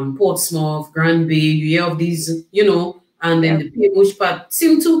about Portsmouth, Grand Bay. You hear of these, you know, and then the Peebush part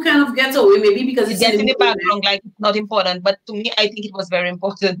seem to kind of get away, maybe because it's in the background, like it's not important. But to me, I think it was very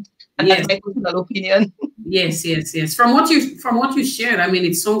important. And that's my personal opinion. Yes. From what you shared, I mean,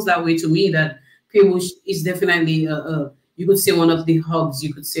 it sounds that way to me, that Peebush is definitely you could say one of the hubs,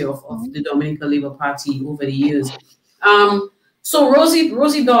 you could say, of the Dominica Labour Party over the years. So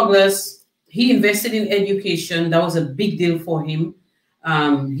Rosie Douglas, he invested in education. That was a big deal for him.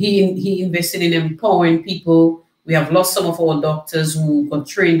 He invested in empowering people. We have lost some of our doctors who got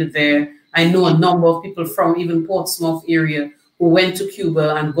trained there. I know a number of people from even Portsmouth area who went to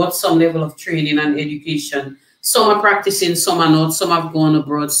Cuba and got some level of training and education. Some are practicing, some are not, some have gone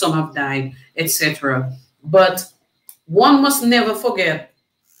abroad, some have died, etc. But one must never forget,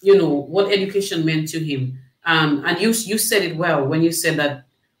 you know, what education meant to him. And you said it well when you said that,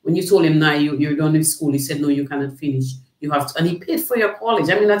 when you told him, you're done with school, he said, no, you cannot finish. You have to, and he paid for your college.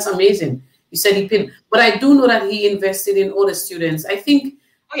 I mean, that's amazing. You said he paid, but I do know that he invested in other students. I think,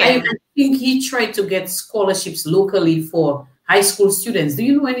 I think he tried to get scholarships locally for high school students. Do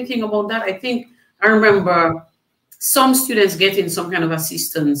you know anything about that? I think I remember some students getting some kind of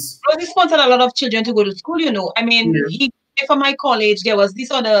assistance. Well, he sponsored a lot of children to go to school, you know. I mean, he for my college, there was this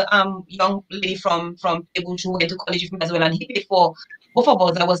other young lady from Pebuch who went to college with me as well, and he paid for both of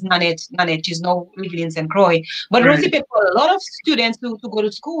us. That was Nanette. She's now living in St. Croix. But Rosie paid for a lot of students to go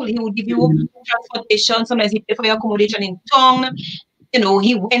to school. He would give you transportation. Sometimes he paid for your accommodation in town. You know,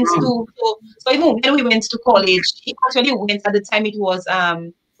 he went to so even when we went to college, he actually went at the time. It was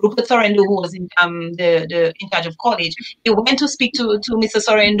Rupert Sorrento, who was in in charge of college. He went to speak to Mr.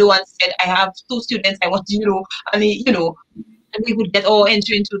 Sorrento and said, "I have 2 students. I want and he, and we would get all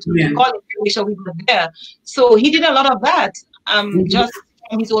entry into college. Make sure we were there." So he did a lot of that, just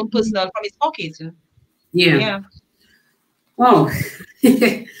from his own personal, from his pocket. Yeah. Wow.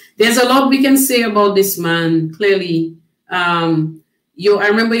 There's a lot we can say about this man. Clearly, I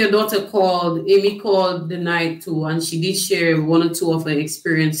remember your daughter Amy called the night too, and she did share 1 or 2 of her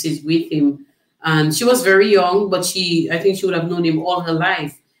experiences with him. And she was very young, but I think she would have known him all her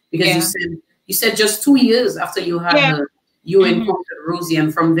life, because you said just 2 years after you had her, you encountered Rosie,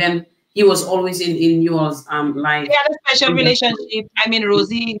 and from then he was always in your life. We had a special relationship. I mean,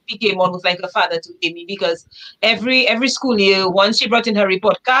 Rosie became almost like a father to Amy, because every school year, once she brought in her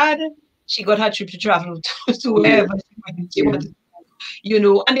report card, she got her trip to travel to wherever she wanted.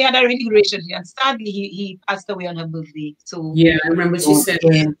 And they had a really good relationship. And sadly, he passed away on her birthday. So I remember she said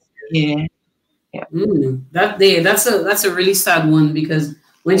that day. That's a really sad one, because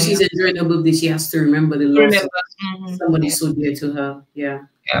when she's enjoying her birthday, she has to remember the loss of somebody so dear to her.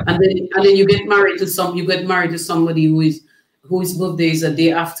 And then you get married to somebody whose birthday is a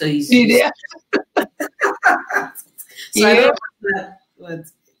day after his. So I don't know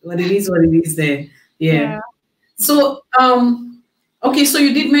what it is there. So okay, so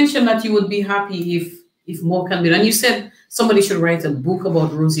you did mention that you would be happy if more can be done. You said somebody should write a book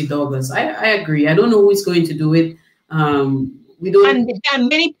about Rosie Douglas. I agree. I don't know who is going to do it. We don't. And there are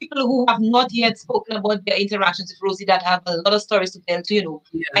many people who have not yet spoken about their interactions with Rosie that have a lot of stories to tell too.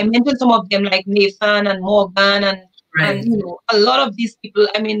 I mentioned some of them, like Nathan and Morgan and a lot of these people.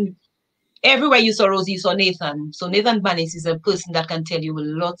 I mean, everywhere you saw Rosie, you saw Nathan. So Nathan Bannis is a person that can tell you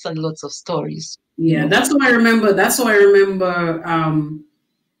lots and lots of stories. That's what I remember.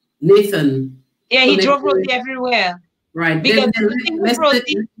 Nathan. Yeah, he drove Rosie everywhere. Right. Because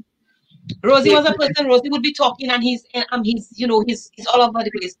Rosie was a person. Rosie would be talking, and he's all over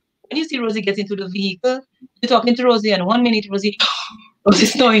the place. When you see Rosie get into the vehicle, you're talking to Rosie, and 1 minute Rosie's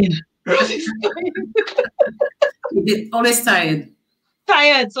snoring. Rosie's snoring. He's always tired.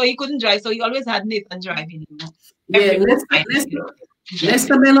 So he couldn't drive. So he always had Nathan driving.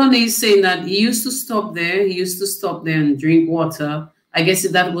 Lester Meloni is saying that he used to stop there. He used to stop there and drink water. I guess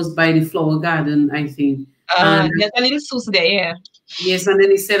that was by the flower garden, I think. There's a little sauce there, Yes, and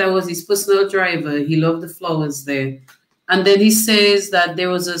then he said I was his personal driver. He loved the flowers there. And then he says that there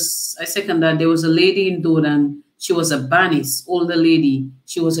was there was a lady in Dodan. She was a Banis, older lady.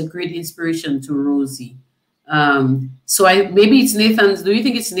 She was a great inspiration to Rosie. So maybe it's Nathan's. Do you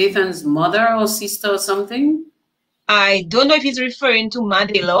think it's Nathan's mother or sister or something? I don't know if he's referring to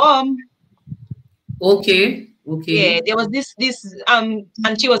Madelom. Okay. Yeah, there was this and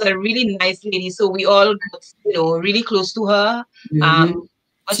she was a really nice lady, so we all got really close to her.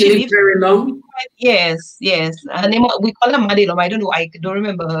 She lived very long. Yes. Her name, we call her Madelom. I don't know. I don't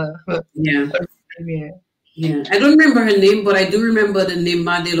remember her. I don't remember her name, but I do remember the name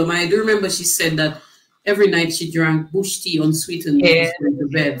Madelom. I do remember she said that every night she drank bush tea unsweetened before going to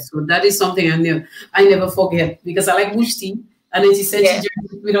bed. So that is something I never forget, because I like bush tea. And then she said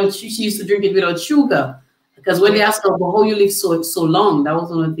she used to drink it without sugar. Because when they asked her, well, how you live so long, that was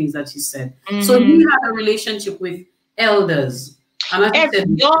one of the things that she said. So he had a relationship with elders. And I said,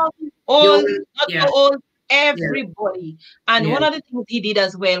 young, old, not so old, everybody. And one of the things he did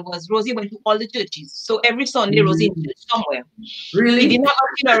as well was Rosie went to all the churches. So every Sunday, Rosie in church somewhere. Really? He did not have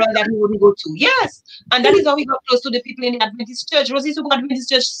a funeral that he wouldn't go to. Yes. And that is how he got close to the people in the Adventist church. Rosie used to go to Adventist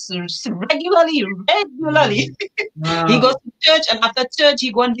church regularly. Wow. He goes to church, and after church,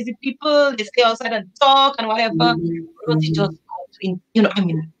 he go and visit people. They stay outside and talk and whatever. Rosie just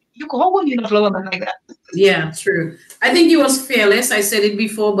how will you not love a man like that? Yeah, true. I think he was fearless. I said it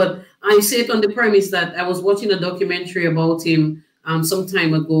before, but I say it on the premise that I was watching a documentary about him some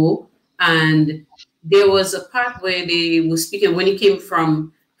time ago, and there was a part where they were speaking when he came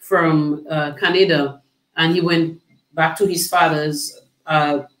from Canada, and he went back to his father's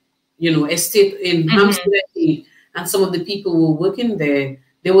estate in Hampstead, and some of the people who were working there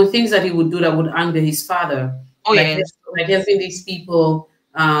there were things that he would do that would anger his father, Oh, like yes. like helping these people,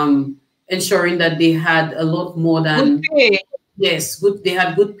 ensuring that they had a lot more Good than, pay. yes, good. They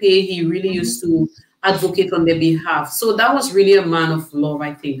had good pay. He really used to advocate on their behalf. So that was really a man of love,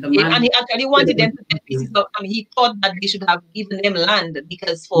 I think. A Yeah, and man. he actually wanted them to get pieces of. I mean, he thought that they should have given them land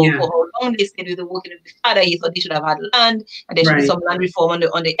because Yeah. for how long they stayed with the working with the father, he thought they should have had land, and there should be Right. some land reform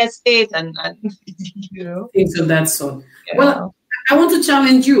on the estate, and you know. Things of that sort. Yeah. Well, I want to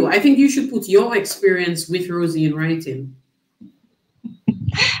challenge you. I think you should put your experience with Rosie in writing.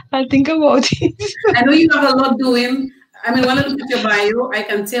 I'll think about it. I know you have a lot doing. I mean, when I look at your bio, I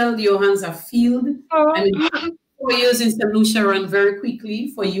can tell your hands are filled. I mean, 4 years in St. Lucia ran very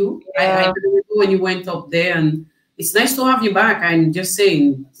quickly for you. Yeah. I remember when you went up there, and it's nice to have you back. I'm just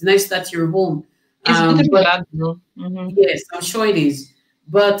saying, it's nice that you're home. It's good to be But back, though. yes, I'm sure it is.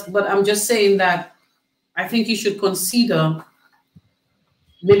 But I'm just saying that I think you should consider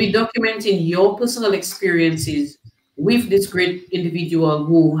maybe documenting your personal experiences with this great individual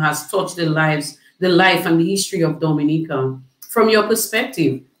who has touched the life and the history of Dominica from your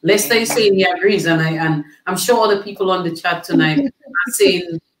perspective. Lester is saying he agrees, and I'm sure other people on the chat tonight are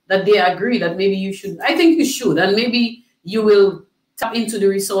saying that they agree that maybe you should. I think you should, and maybe you will tap into the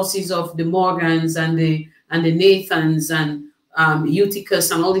resources of the Morgans and the Nathans and Eutychus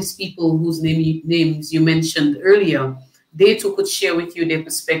and all these people whose names you mentioned earlier. They too could share with you their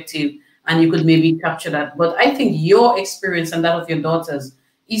perspective, and you could maybe capture that. But I think your experience and that of your daughters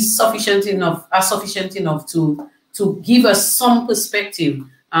is sufficient enough to give us some perspective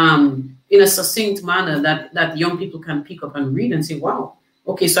in a succinct manner that young people can pick up and read and say, wow,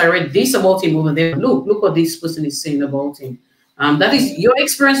 okay, so I read this about him over there. Look what this person is saying about him. That is your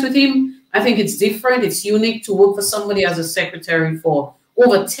experience with him. I think it's different. It's unique to work for somebody as a secretary for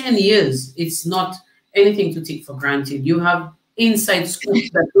over 10 years. It's not anything to take for granted. You have inside scoop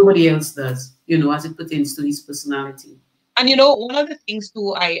that nobody else does, as it pertains to his personality. And one of the things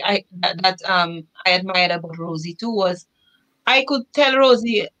too I admired about Rosie too was I could tell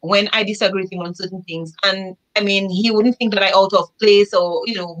Rosie when I disagree with him on certain things, and I mean he wouldn't think that I out of place or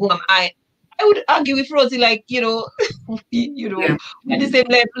who am I. I would argue with Rosie like at the same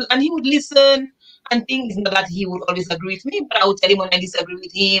level, and he would listen and think. It's not that he would always agree with me, but I would tell him when I disagree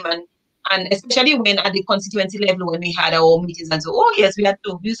with him, and especially when at the constituency level when we had our meetings and so yes we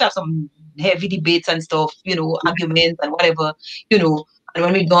used to have some heavy debates and stuff, arguments and whatever, and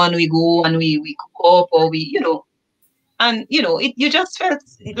when we're done we go and we cook up or and you just felt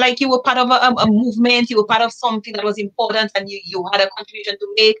like you were part of a movement, you were part of something that was important, and you had a contribution to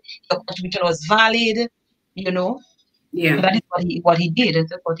make. Your contribution was valid, Yeah. So that is what he did.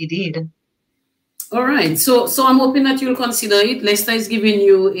 That's what he did. All right. So I'm hoping that you'll consider it. Lester is giving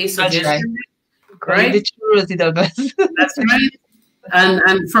you a suggestion. Right. The true Rosie Douglas. That's right.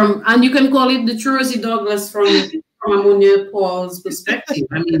 And you can call it the true Rosie Douglas from Amonia Paul's perspective.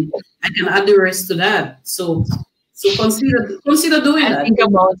 I mean, I can add the rest to that. So consider doing that.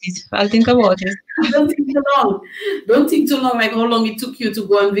 I'll think about it. Don't think too long. Don't think too long, like how long it took you to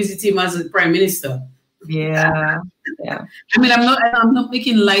go and visit him as a prime minister. Yeah. I mean, I'm not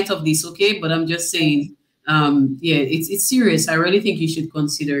making light of this, okay? But I'm just saying, it's serious. I really think you should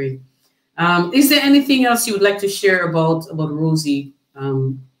consider it. Is there anything else you would like to share about Rosie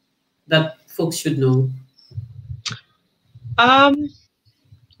that folks should know?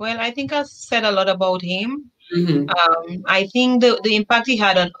 Well, I think I've said a lot about him. I think the impact he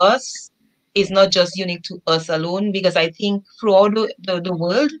had on us is not just unique to us alone, because I think throughout the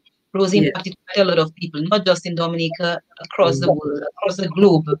world, Rosie impacted quite a lot of people, not just in Dominica, across the world, across the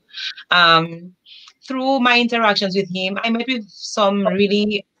globe. Through my interactions with him, I met with some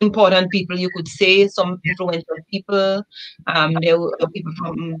really important people, you could say, some influential people. There were people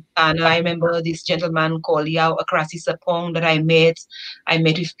from Ghana. I remember this gentleman called Yao Akrasi Sapong that I met. I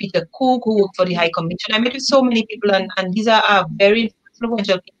met with Peter Cook, who worked for the High Commission. I met with so many people, and these are very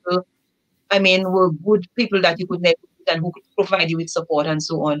influential people. I mean, were good people that you could network with and who could provide you with support and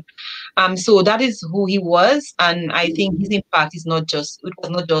so on. So that is who he was, and I think his impact was not just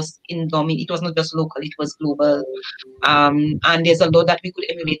in Dominica, it was not just local, it was global. And there's a lot that we could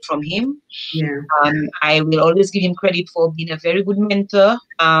emulate from him. Yeah. I will always give him credit for being a very good mentor,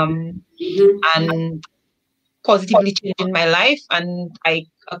 and positively changing my life, and I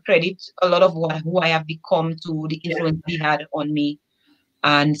credit a lot of who I have become to the influence he had on me.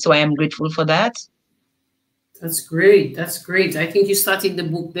 And so I am grateful for that. That's great. That's great. I think you started the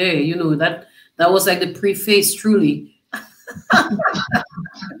book there. That was like the preface, truly.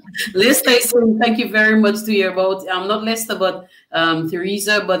 Lester is saying, thank you very much to hear about, not Lester, but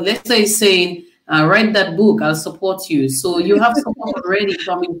Teresa, but Lester is saying, write that book. I'll support you. So you have support already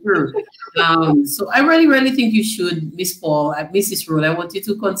coming through. So I really, really think you should, Miss Paul, Mrs. Rolle. I want you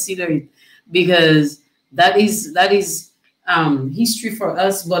to consider it, because that is history for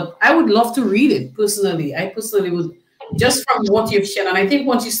us. But I would love to read it personally. I personally would, just from what you've shared. And I think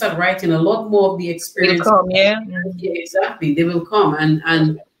once you start writing, a lot more of the experience will come, yeah. Yeah, exactly. They will come,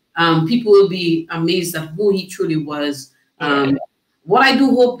 and people will be amazed at who he truly was. What I do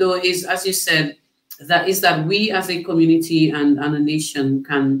hope, though, is, as you said, that we as a community and a nation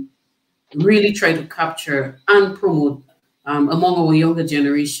can really try to capture and promote among our younger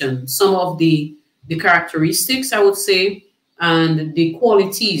generation some of the characteristics, I would say, and the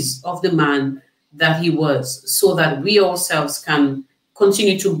qualities of the man that he was, so that we ourselves can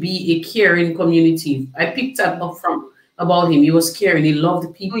continue to be a caring community. I picked that up from about him. He was caring. He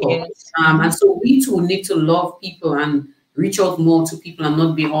loved people. Oh, yes. And so we too need to love people and reach out more to people, and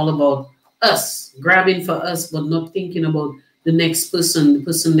not be all about us, grabbing for us, but not thinking about the next person, the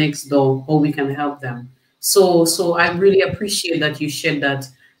person next door, how we can help them. So I really appreciate that you shared that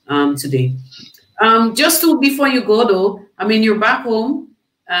today. Just before you go, though, I mean, you're back home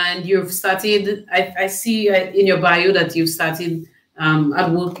and you've started, I see in your bio that you've started at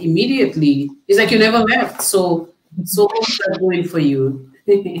work immediately. It's like you never left. So how's that going for you?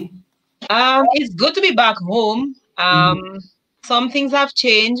 It's good to be back home. Some things have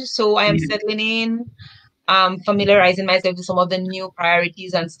changed, so I am settling in, familiarizing myself with some of the new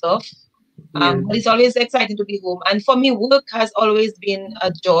priorities and stuff. But it's always exciting to be home. And for me, work has always been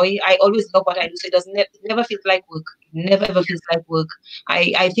a joy. I always love what I do, so it never feels like work. It never ever feels like work.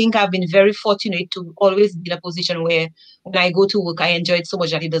 I think I've been very fortunate to always be in a position where when I go to work, I enjoy it so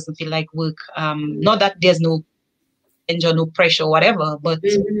much that it doesn't feel like work. Not that there's no pressure or whatever, but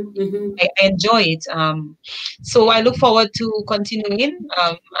I enjoy it. So I look forward to continuing.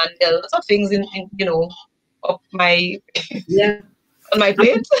 And there are lots of things in up my on my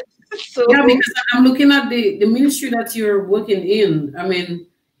plate. So yeah, because I'm looking at the ministry that you're working in. I mean,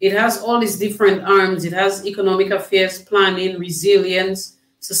 it has all these different arms. It has economic affairs, planning, resilience,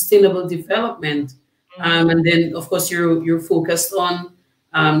 sustainable development, and then of course you're focused on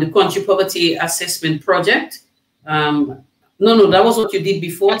the country poverty assessment project. No, that was what you did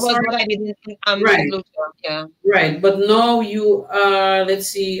before. That was what I did in right. Yeah. Right, but now you are. Let's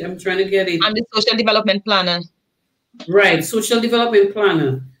see. I'm trying to get it. I'm the social development planner. Right, social development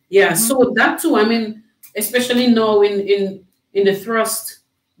planner. Yeah, so that too. I mean, especially now in the thrust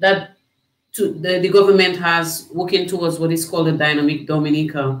that the government has working towards what is called a dynamic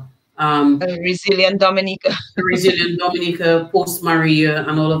Dominica, a resilient Dominica, resilient Dominica, post Maria,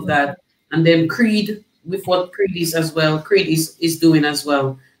 and all of that, and then Creed, with what Creed is as well. Creed is doing as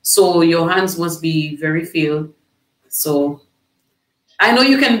well. So your hands must be very filled. So I know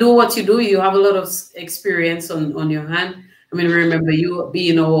you can do what you do. You have a lot of experience on your hand. I mean, remember you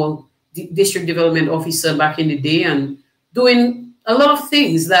being our district development officer back in the day and doing a lot of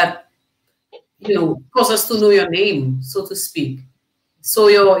things that, cause us to know your name, so to speak. So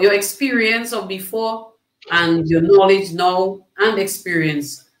your experience of before and your knowledge now and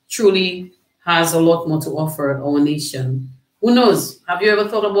experience truly has a lot more to offer our nation. Who knows? Have you ever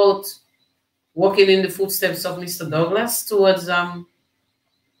thought about walking in the footsteps of Mr. Douglas towards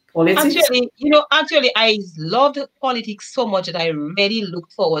politics? Actually, I loved politics so much that I really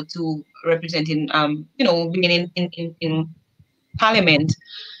looked forward to representing, being in Parliament.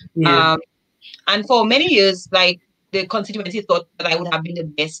 Yeah. And for many years, like, the constituency thought that I would have been the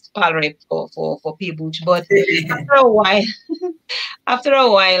best pal rep for P-Butch, but after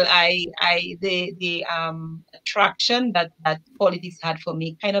a while, the attraction that politics had for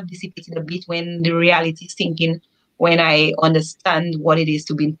me kind of dissipated a bit when the reality sink in, when I understand what it is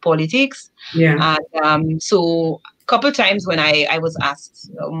to be in politics. Yeah. And so a couple of times when I was asked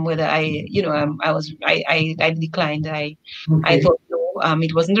whether I declined. I thought no,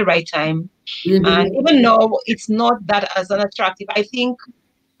 it wasn't the right time. And even though it's not that as an attractive, I think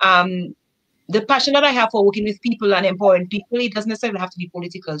the passion that I have for working with people and empowering people, it doesn't necessarily have to be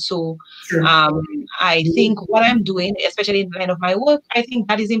political. So I think what I'm doing, especially in the line of my work, I think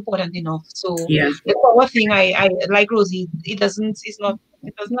that is important enough. So the power thing, I like Rosie, it doesn't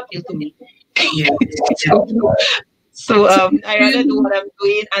appeal to me. So I rather do what I'm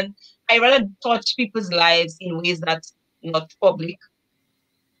doing, and I rather touch people's lives in ways that's not public.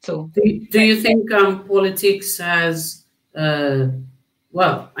 So do you think politics has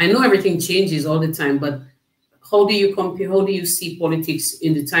well, I know everything changes all the time, but how do you compare, how do you see politics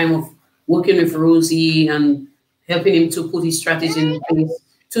in the time of working with Rosie and helping him to put his strategy in place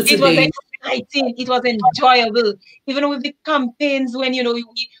to today? exciting. It was enjoyable. Even with the campaigns when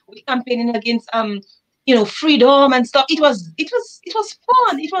we campaigning against freedom and stuff. It was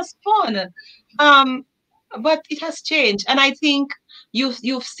fun. It was fun. But it has changed, and I think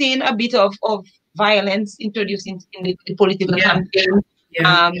you've seen a bit of violence introduced in the political campaign.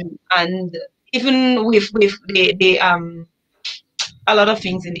 Yeah. And even with the a lot of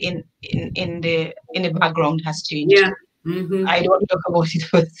things in the background has changed. Yeah. Mm-hmm. I don't want to talk about it,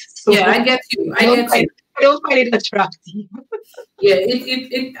 but yeah, I get you. I don't find it attractive. Yeah,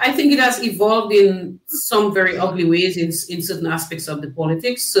 I think it has evolved in some very ugly ways in certain aspects of the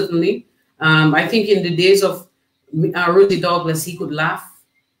politics, certainly. I think in the days of Rosie Douglas, he could laugh,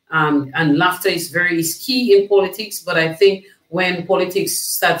 and laughter is key in politics. But I think when politics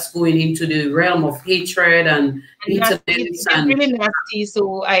starts going into the realm of hatred and bitterness, it's really nasty.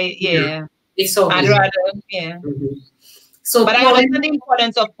 So it's ugly. I'd rather Mm-hmm. So, but I understand the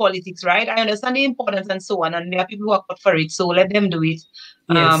importance of politics, right? I understand the importance and so on, and there are people who are cut for it, so let them do it.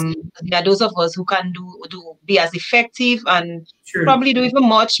 Yes. There are those of us who can be as effective and True. probably do even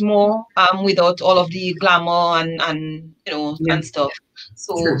much more without all of the glamour and and stuff.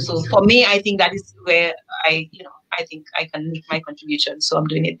 So for me, I think that is where I think I can make my contribution. So I'm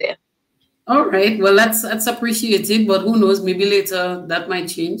doing it there. All right. Well, that's appreciated, but who knows? Maybe later that might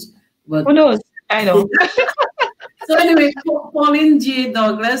change. But who knows? I know. So anyway, Pauline J.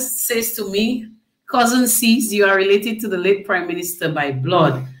 Douglas says to me, cousin sees you are related to the late Prime Minister by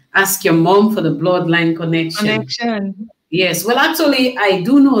blood. Ask your mom for the bloodline connection. Yes. Well, actually, I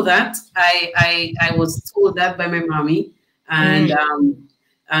do know that. I was told that by my mommy, and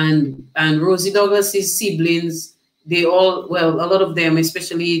Rosie Douglas's siblings. They all, well, a lot of them,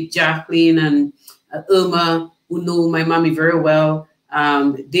 especially Jacqueline and Irma, who know my mommy very well.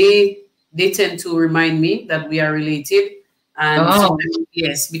 They tend to remind me that we are related, and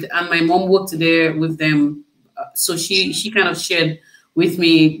yes, and my mom worked there with them, so she kind of shared with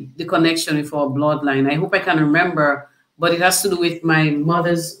me the connection with our bloodline. I hope I can remember, but it has to do with my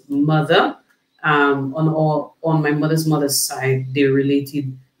mother's mother. On my mother's side, they're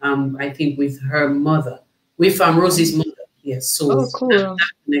related. I think with her mother, with Rosie's mother. Yes, so cool. that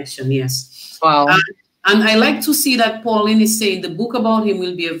connection. Yes. Wow. And I like to see that Pauline is saying the book about him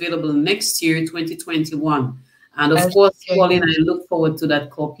will be available next year, 2021. And of course, Pauline, I look forward to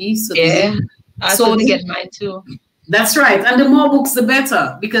that copy. So yeah, I so to get mine too. That's right. And the more books, the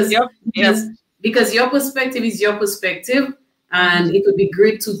better, because because your perspective is your perspective, and it would be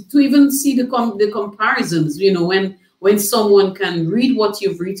great to even see the comparisons. You know, when someone can read what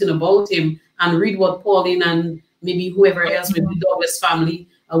you've written about him and read what Pauline and maybe whoever else with the Douglas family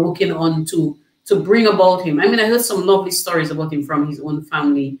are working on to bring about him. I mean, I heard some lovely stories about him from his own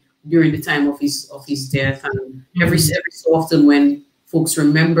family during the time of his death, and every so often when folks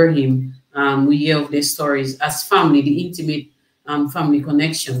remember him, we hear of their stories as family, the intimate family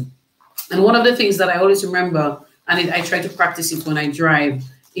connection. And one of the things that I always remember, and I try to practice it when I drive,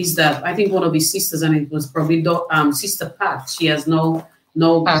 is that I think one of his sisters, and it was probably Sister Pat. She has now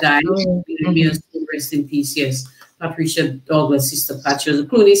died. Rest in peace. Yes, Patricia Douglas, Sister Pat. She was a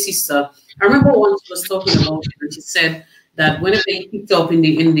Clooney sister. I remember once she was talking about it, and she said that whenever he picked up in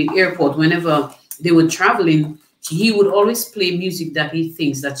the airport, whenever they were traveling, he would always play music that he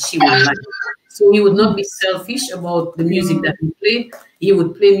thinks that she would like. So he would not be selfish about the music that he played. He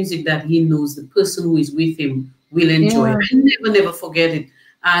would play music that he knows the person who is with him will enjoy. I never forget it.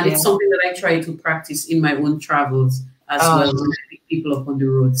 And it's something that I try to practice in my own travels as well when I pick people up on the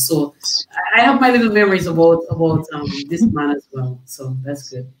road. So I have my little memories about this man as well. So that's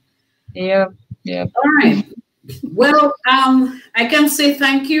good. Yeah. All right. Well, I can say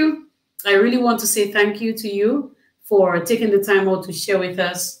thank you. I really want to say thank you to you for taking the time out to share with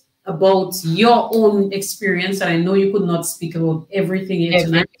us about your own experience. And I know you could not speak about everything here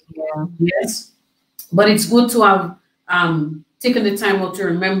tonight. Yes. But it's good to have taken the time out to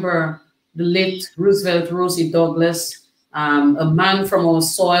remember the late Roosevelt Rosie Douglas, a man from our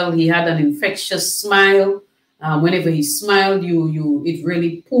soil. He had an infectious smile. Whenever he smiled, it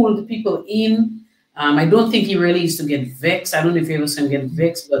really pulled people in. I don't think he really used to get vexed. I don't know if you ever saw him get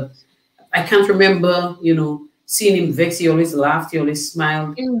vexed, but I can't remember, seeing him vexed. He always laughed. He always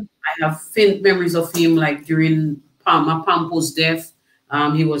smiled. I have faint memories of him, like during my Pampo's death.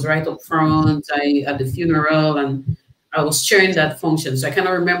 He was right up front at the funeral, and I was chairing that function. So I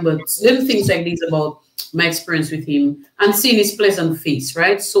cannot remember little things like these about my experience with him and seeing his pleasant face,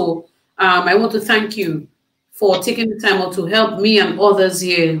 right? So I want to thank you for taking the time out to help me and others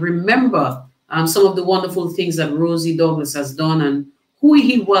here remember some of the wonderful things that Rosie Douglas has done and who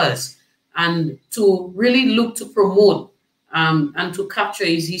he was, and to really look to promote and to capture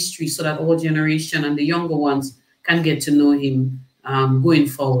his history so that our generation and the younger ones can get to know him going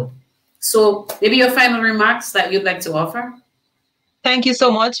forward. So maybe your final remarks that you'd like to offer? Thank you so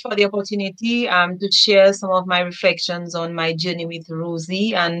much for the opportunity to share some of my reflections on my journey with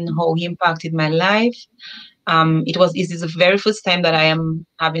Rosie and how he impacted my life. It is the very first time that I am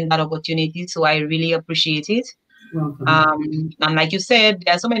having that opportunity, so I really appreciate it. Welcome. And like you said,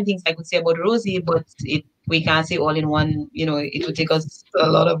 there are so many things I could say about Rosie, but we can't say all in one. You know, it would take us a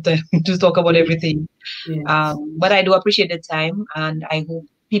lot of time to talk about everything. Yes. But I do appreciate the time, and I hope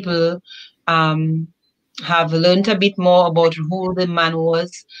people have learned a bit more about who the man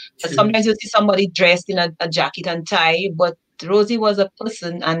was. Sometimes you see somebody dressed in a jacket and tie, but Rosie was a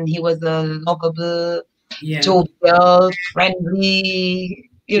person, and he was a lovable, jovial, friendly,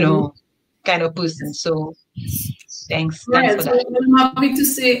 kind of person. So thanks for that. So I'm happy to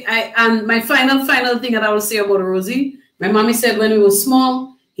say, and my final thing that I will say about Rosie, my mommy said when we were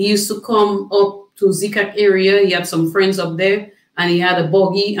small, he used to come up to Zikak area. He had some friends up there, and he had a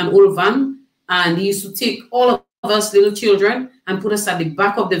buggy, an old van, and he used to take all of us little children and put us at the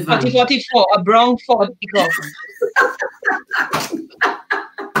back of the van. 44, a brown Ford pickup.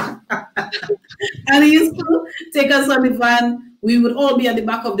 And he used to take us on the van. We would all be at the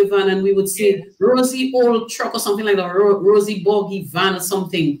back of the van, and we would say Rosie old truck or something like that, Rosie buggy van or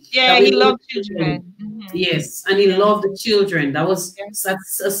something. Yeah, he loved children. Yes, and he loved the children. That's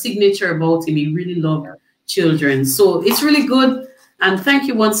a signature about him. He really loved children. So it's really good. And thank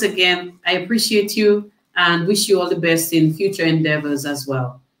you once again. I appreciate you and wish you all the best in future endeavors as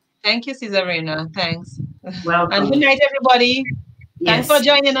well. Thank you, Cesarina. Thanks. Welcome. And good night, everybody. Thanks for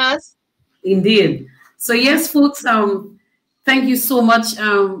joining us. Indeed. So yes, folks, thank you so much.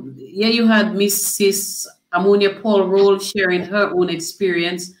 You had Mrs. Amonia Paul-Rolle sharing her own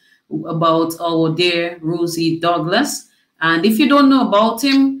experience about our dear Rosie Douglas. And if you don't know about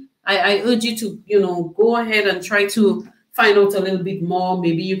him, I urge you to, go ahead and try to find out a little bit more.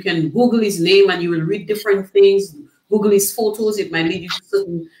 Maybe you can Google his name and you will read different things. Google his photos. It might lead you to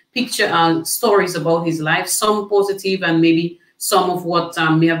certain picture stories about his life, some positive and maybe some of what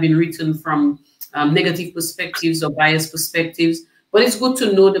may have been written from negative perspectives or biased perspectives. But it's good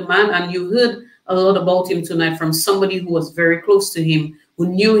to know the man, and you heard a lot about him tonight from somebody who was very close to him, who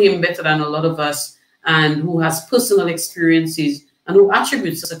knew him better than a lot of us, and who has personal experiences and who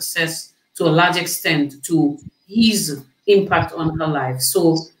attributes success to a large extent to his impact on her life.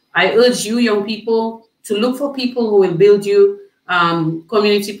 So I urge you, young people, to look for people who will build you,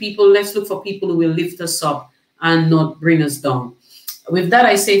 community people. Let's look for people who will lift us up and not bring us down. With that,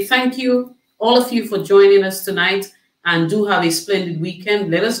 I say thank you, all of you, for joining us tonight, and do have a splendid weekend.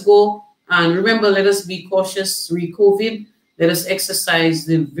 Let us go, and remember, let us be cautious re-COVID. Let us exercise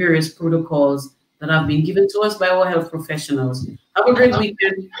the various protocols that have been given to us by our health professionals. Have a great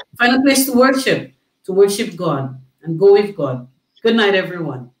weekend. Find a place to worship God, and go with God. Good night,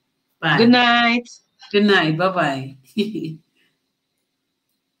 everyone. Bye. Good night. Good night. Bye-bye.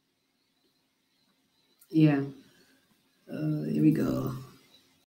 Yeah. Here we go.